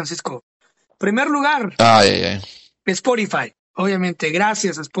vergüenza, Francisco. Primer lugar, Ay, ay, ay. Spotify. Obviamente,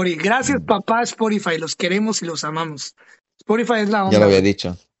 gracias Spotify. Gracias papá Spotify, los queremos y los amamos. Spotify es la Ya lo onda, había güey.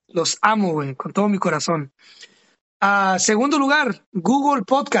 dicho. Los amo, güey, con todo mi corazón. Segundo lugar, Google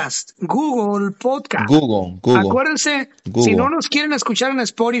Podcast. Google Podcast. Google, Acuérdense, si no Google. nos quieren escuchar en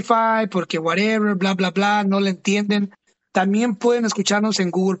Spotify porque whatever, bla, bla, bla, no le entienden, también pueden escucharnos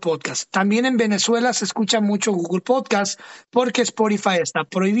en Google Podcast. También en Venezuela se escucha mucho Google Podcast porque Spotify está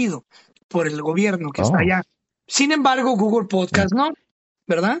prohibido por el gobierno que está Oh. allá. Sin embargo, Google Mm. Podcast no,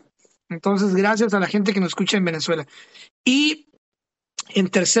 ¿verdad? Entonces, gracias a la gente que nos escucha en Venezuela. Y en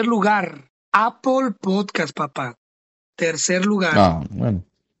tercer lugar, Apple Podcast, papá. Tercer lugar. Ah, bueno.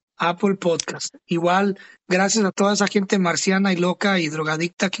 Apple Podcast. Igual, gracias a toda esa gente marciana y loca y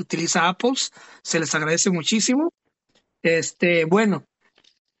drogadicta que utiliza Apples, se les agradece muchísimo. Bueno,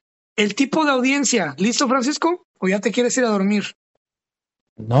 el tipo de audiencia, ¿listo, Francisco? ¿O ya te quieres ir a dormir?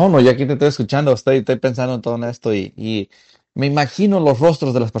 No, no, ya aquí te estoy escuchando, estoy pensando en todo esto y me imagino los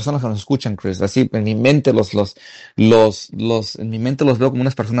rostros de las personas que nos escuchan, Chris. Así en mi mente en mi mente los veo como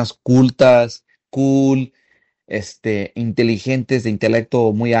unas personas cultas, cool, inteligentes, de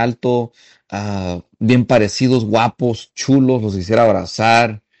intelecto muy alto, bien parecidos, guapos, chulos, los quisiera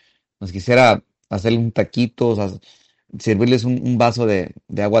abrazar, los quisiera hacerle un taquito, o sea, servirles un vaso de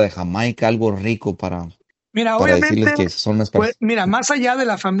agua de Jamaica, algo rico Mira, para obviamente, decirles que son unas pues, personas. mira, más allá de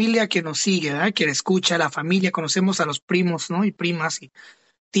la familia que nos sigue, ¿verdad? Que escucha, la familia, conocemos a los primos, ¿no? Y primas y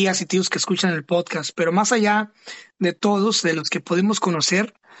tías y tíos que escuchan el podcast, pero más allá de todos, de los que podemos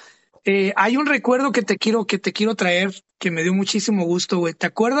conocer, hay un recuerdo que te quiero traer que me dio muchísimo gusto, güey. ¿Te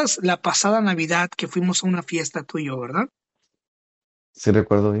acuerdas la pasada Navidad que fuimos a una fiesta tú y yo, verdad? Sí,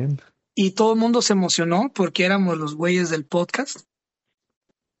 recuerdo bien. Y todo el mundo se emocionó porque éramos los güeyes del podcast.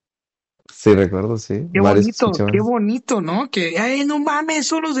 Sí, recuerdo, sí. Varios Qué escuchaban. bonito, ¿no? Que, ay, no mames,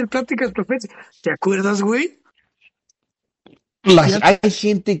 son los del Pláticas Profetas. ¿Te acuerdas, güey? Ya- Hay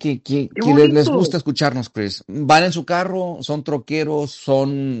gente que, que, Qué que le- les bonito. gusta escucharnos, Chris. Van en su carro, son troqueros,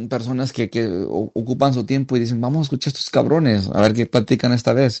 son personas que ocupan su tiempo y dicen, vamos a escuchar a estos cabrones, a ver qué platican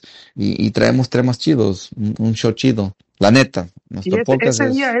esta vez. Y traemos temas chidos, un show chido. La neta, Y nuestro ese, podcast ese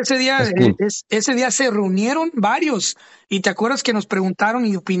día, ese día, es cool. ese día se reunieron varios. Y te acuerdas que nos preguntaron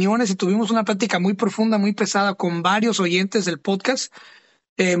y opiniones y tuvimos una plática muy profunda, muy pesada con varios oyentes del podcast.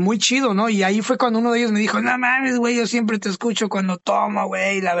 Muy chido, ¿no? Y ahí fue cuando uno de ellos me dijo, no mames, güey, yo siempre te escucho cuando tomo,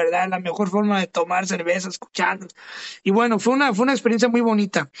 güey, la verdad, la mejor forma de tomar cerveza escuchando. Y bueno, fue una experiencia muy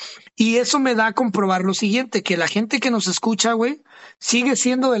bonita. Y eso me da a comprobar lo siguiente, que la gente que nos escucha, güey, sigue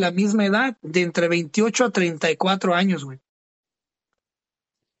siendo de la misma edad, de entre 28 a 34 años, güey.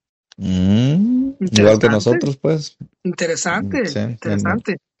 Igual que Interesante, nosotros, pues. interesante, Sí,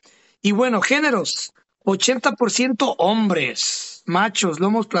 interesante. Y bueno, géneros, 80% hombres, machos,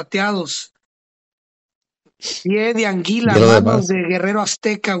 lomos plateados, pie de de anguila, lo manos demás. de guerrero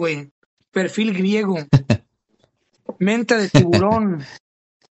azteca, güey. Perfil griego. mente de tiburón,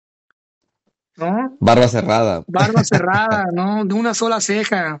 ¿no? Barba cerrada. Barba cerrada, ¿no? De una sola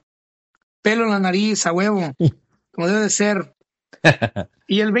ceja, pelo en la nariz, a huevo, como debe de ser.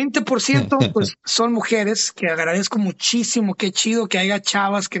 Y el 20%, pues son mujeres, que agradezco muchísimo, qué chido que haya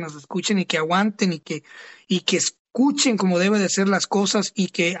chavas que nos escuchen y que aguanten y que escuchen como debe de ser las cosas y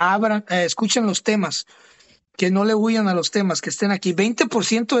que abran, escuchen los temas, que no le huyan a los temas, que estén aquí.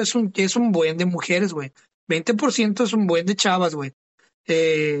 20% es un buen de mujeres, güey. 20% es un buen de chavas, güey.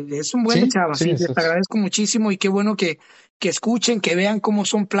 Es un buen de Sí, chavas, sí, y les eso es. agradezco muchísimo y qué bueno que escuchen, que vean cómo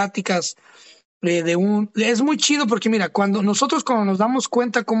son pláticas es muy chido porque mira, cuando nos damos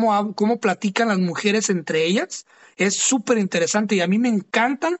cuenta cómo platican las mujeres entre ellas, es súper interesante y a mí me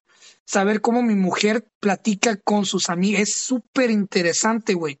encanta saber cómo mi mujer platica con sus amigas, es súper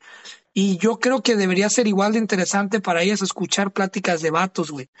interesante, güey. Y yo creo que debería ser igual de interesante para ellas escuchar pláticas de vatos,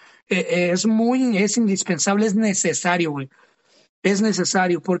 güey. Es indispensable, es necesario, güey. Es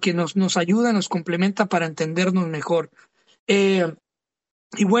necesario porque nos ayuda, nos complementa para entendernos mejor. Eh,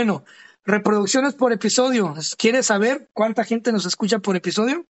 y bueno, reproducciones por episodio. ¿Quieres saber cuánta gente nos escucha por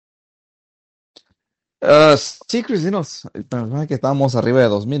episodio? Sí, Chris, dinos. Pensaba que estábamos arriba de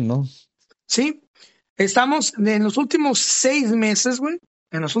 2000, ¿no? Sí, estamos en los últimos 6 meses, güey.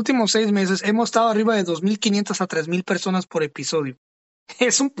 En los últimos 6 meses hemos estado arriba de 2.500 a 3.000 personas por episodio.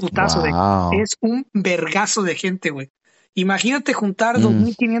 Es un putazo Wow. es un vergazo de gente, güey. Imagínate juntar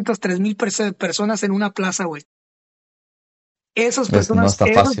 2.500, 3.000 personas en una plaza, güey. No está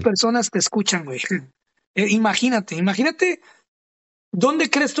Esas fácil. personas te escuchan, güey. Imagínate. ¿Dónde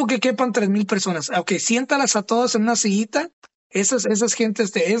crees tú que quepan 3.000 personas? Ok, siéntalas a todos en una sillita. Esas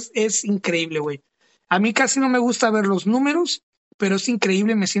gentes, es increíble, güey. A mí casi no me gusta ver los números, pero es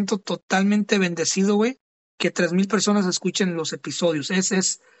increíble. Me siento totalmente bendecido, güey, que 3.000 personas escuchen los episodios.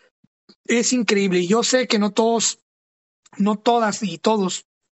 Es increíble. Y yo sé que no todos, no todas y todos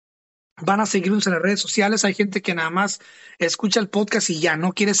van a seguirnos en las redes sociales. Hay gente que nada más escucha el podcast y ya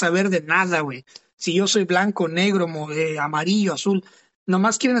no quiere saber de nada, güey. Si yo soy blanco, negro, amarillo, azul,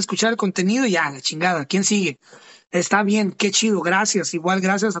 nomás quieren escuchar el contenido y ya, la chingada. ¿Quién sigue? Está bien, qué chido, gracias. Igual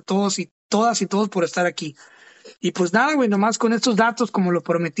gracias a todos y todas y todos por estar aquí. Y pues nada, güey, nomás con estos datos, como lo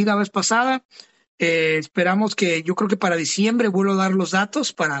prometí la vez pasada, esperamos que yo creo que para diciembre vuelvo a dar los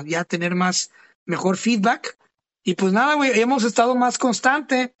datos para ya tener mejor feedback. Y pues nada, güey, hemos estado más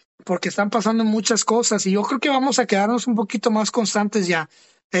constante porque están pasando muchas cosas y yo creo que vamos a quedarnos un poquito más constantes ya.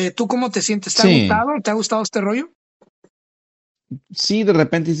 ¿Tú cómo te sientes? ¿Te ha Sí, gustado? ¿Te ha gustado este rollo? sí, de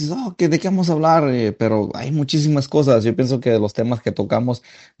repente dices, oh, ¿de qué vamos a hablar? Pero hay muchísimas cosas. Yo pienso que de los temas que tocamos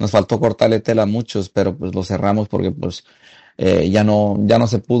nos faltó cortarle tela a muchos, pero pues lo cerramos porque pues ya no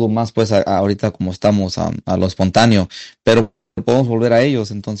se pudo más pues ahorita como estamos a lo espontáneo, pero podemos volver a ellos.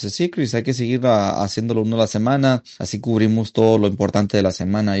 Entonces sí, Chris, hay que seguir haciéndolo uno a la semana, así cubrimos todo lo importante de la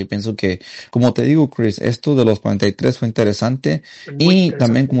semana. Yo pienso que, como te digo, Chris, esto de los 43 fue interesante Es muy y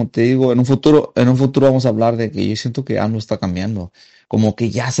también, interesante. como te digo, en un futuro vamos a hablar de que yo siento que AMLO está cambiando. Como que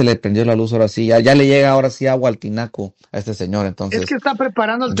ya se le prendió la luz ahora sí, ya le llega ahora sí agua al tinaco a este señor. Es que Entonces, yo está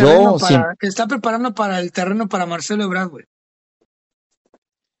preparando para el terreno para Marcelo Ebrard, güey.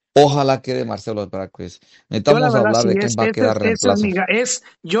 ojalá quede Marcelo Ebrard, Chris. Yo la Necesitamos verdad hablar sí, de quién va a quedar ese es reemplazo.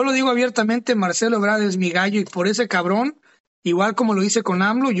 yo lo digo abiertamente, Marcelo Ebrard es mi gallo y por ese cabrón, igual como lo hice con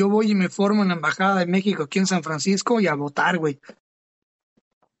AMLO, yo voy y me formo en la Embajada de México aquí en San Francisco y a votar, güey.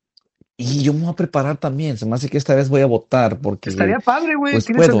 Y yo me voy a preparar también. Se me hace que esta vez voy a votar porque, Estaría padre, güey, pues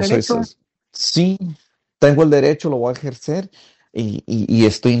tienes el puedo. derecho. Sí, tengo el derecho, lo voy a ejercer y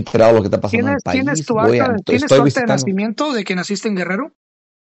estoy enterado de lo que está pasando en el país. ¿Tienes Estoy tu acta de visitando. nacimiento de que naciste en Guerrero?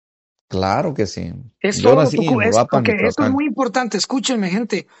 Claro que sí. Es Yo todo nací en Uruapan, ok, esto es Michoacán. muy importante, escúchenme,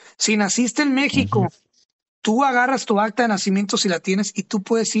 gente. Si naciste en Ujú. México, tú agarras tu acta de nacimiento si la tienes y tú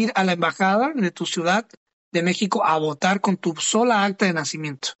puedes ir a la embajada de tu ciudad de México a votar con tu sola acta de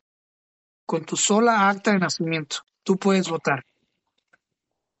nacimiento. Con tu sola acta de nacimiento, tú puedes votar.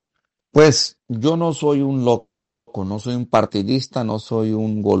 Pues yo no soy un loco, no soy un partidista, no soy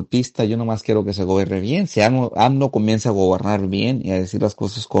un golpista, yo nomás quiero que se gobierne bien. Si AMLO comienza a gobernar bien y a decir las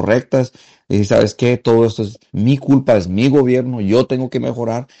cosas correctas, y decir, ¿sabes qué? Todo esto es mi culpa, es mi gobierno, yo tengo que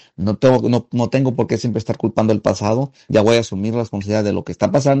mejorar, no tengo por qué siempre estar culpando el pasado, ya voy a asumir la responsabilidad de lo que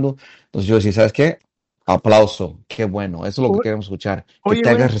está pasando. Entonces yo decir, ¿sabes qué? Aplauso, qué bueno, eso es lo que O- queremos escuchar, que Oye, te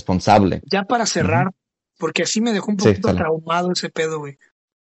güey, hagas responsable. ya para Ujú. cerrar, porque así me dejó un Sí, poquito sale. traumado ese pedo, güey.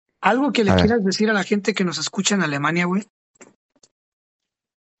 Algo que le A ver. quieras decir a la gente que nos escucha en Alemania, güey.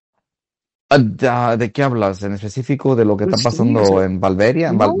 ¿De qué hablas? ¿En específico de lo que está Pues sí, o sea, pasando en Valveria?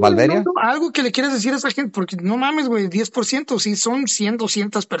 ¿En no, güey, no, Valveria? no, algo que le quieras decir a esa gente, porque no mames, güey, 10%, sí, son 100,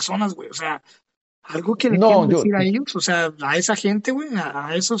 200 personas, güey, o sea, ¿Algo que le quieran No, yo, decir a ellos? O sea, a esa gente, güey,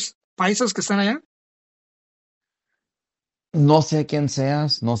 a esos paisas que están allá. no sé quién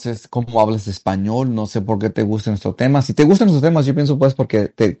seas, no sé cómo hablas español, no sé por qué te gustan estos temas. Si te gustan estos temas, yo pienso pues porque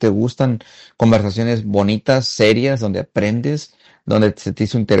te gustan conversaciones bonitas, serias, donde aprendes, donde se te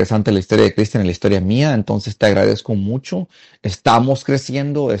hizo interesante la historia de Cristian y la historia mía. Entonces te agradezco mucho. Estamos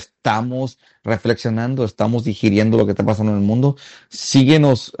creciendo, estamos reflexionando, estamos digiriendo lo que está pasando en el mundo.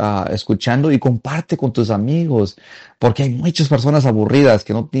 Síguenos escuchando y comparte con tus amigos, porque hay muchas personas aburridas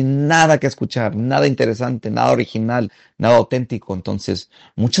que no tienen nada que escuchar, nada interesante, nada original, nada auténtico. Entonces,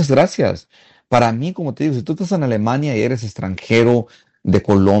 muchas gracias. Para mí, como te digo, si tú estás en Alemania y eres extranjero de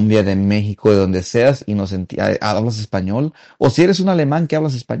Colombia, de México, de donde seas y hablas español, o si eres un alemán que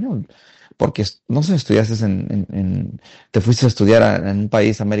hablas español, porque no sé, te fuiste a estudiar en un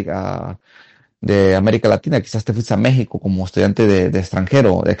país de América Latina, quizás te fuiste a México como estudiante de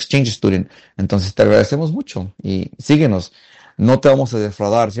extranjero, de exchange student. Entonces te agradecemos mucho y síguenos. No te vamos a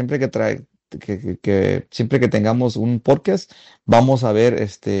defraudar. Siempre que tengamos un podcast, vamos a ver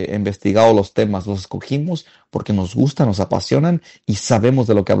investigado los temas, los escogimos porque nos gustan, nos apasionan y sabemos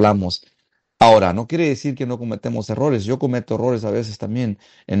de lo que hablamos. Ahora, no quiere decir que no cometemos errores. Yo cometo errores a veces también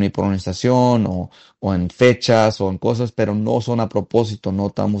en mi pronunciación o en fechas o en cosas, pero no son a propósito, no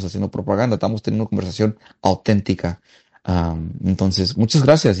estamos haciendo propaganda, estamos teniendo una conversación auténtica. Entonces, muchas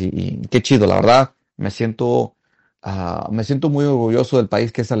gracias y qué chido, la verdad, me siento muy orgulloso del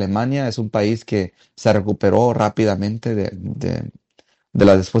país que es Alemania. Es un país que se recuperó rápidamente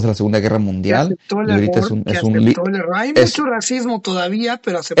después de la Segunda Guerra Que Mundial aceptó el y ahorita error, que aceptó el error. Hay mucho es racismo todavía,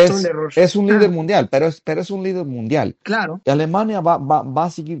 pero aceptó el error. es un líder Ah, mundial, pero es un líder mundial. claro, Y Alemania va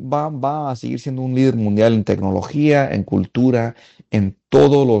a seguir siendo un líder mundial en tecnología, en cultura, en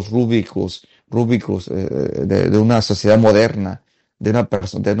todos los rúbricos de una sociedad moderna,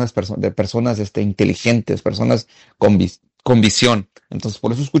 de personas inteligentes, personas con visión. Entonces,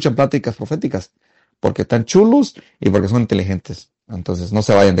 por eso escuchan pláticas proféticas, porque están chulos y porque son inteligentes. Entonces, no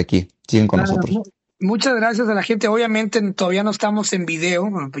se vayan de aquí, siguen con nada, nosotros. muchas gracias a la gente. Obviamente todavía no estamos en video,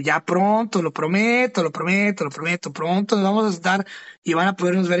 bueno, pues ya pronto, lo prometo, lo prometo, lo prometo, pronto nos vamos a estar y van a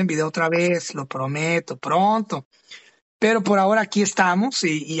podernos ver en video otra vez, lo prometo, pronto. Pero por ahora aquí estamos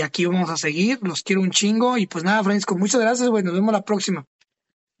y aquí vamos a seguir. Los quiero un chingo y pues nada, Francisco, muchas gracias, güey. Nos vemos la próxima.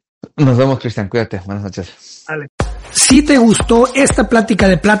 Nos vemos, Cristian, cuídate, buenas noches. Dale. Si te gustó esta plática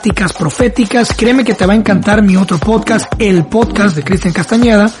de pláticas proféticas, créeme que te va a encantar mi otro podcast, el podcast de Cristian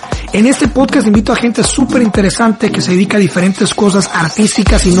Castañeda. En este podcast invito a gente súper interesante que se dedica a diferentes cosas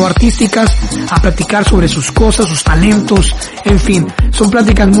artísticas y no artísticas, a platicar sobre sus cosas, sus talentos, en fin. Son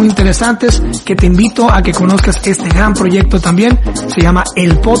pláticas muy interesantes que te invito a que conozcas este gran proyecto también. Se llama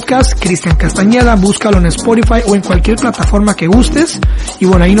El Podcast Cristian Castañeda. Búscalo en Spotify o en cualquier plataforma que gustes. Y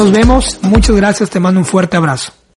bueno, ahí nos vemos. Muchas gracias, te mando un fuerte abrazo.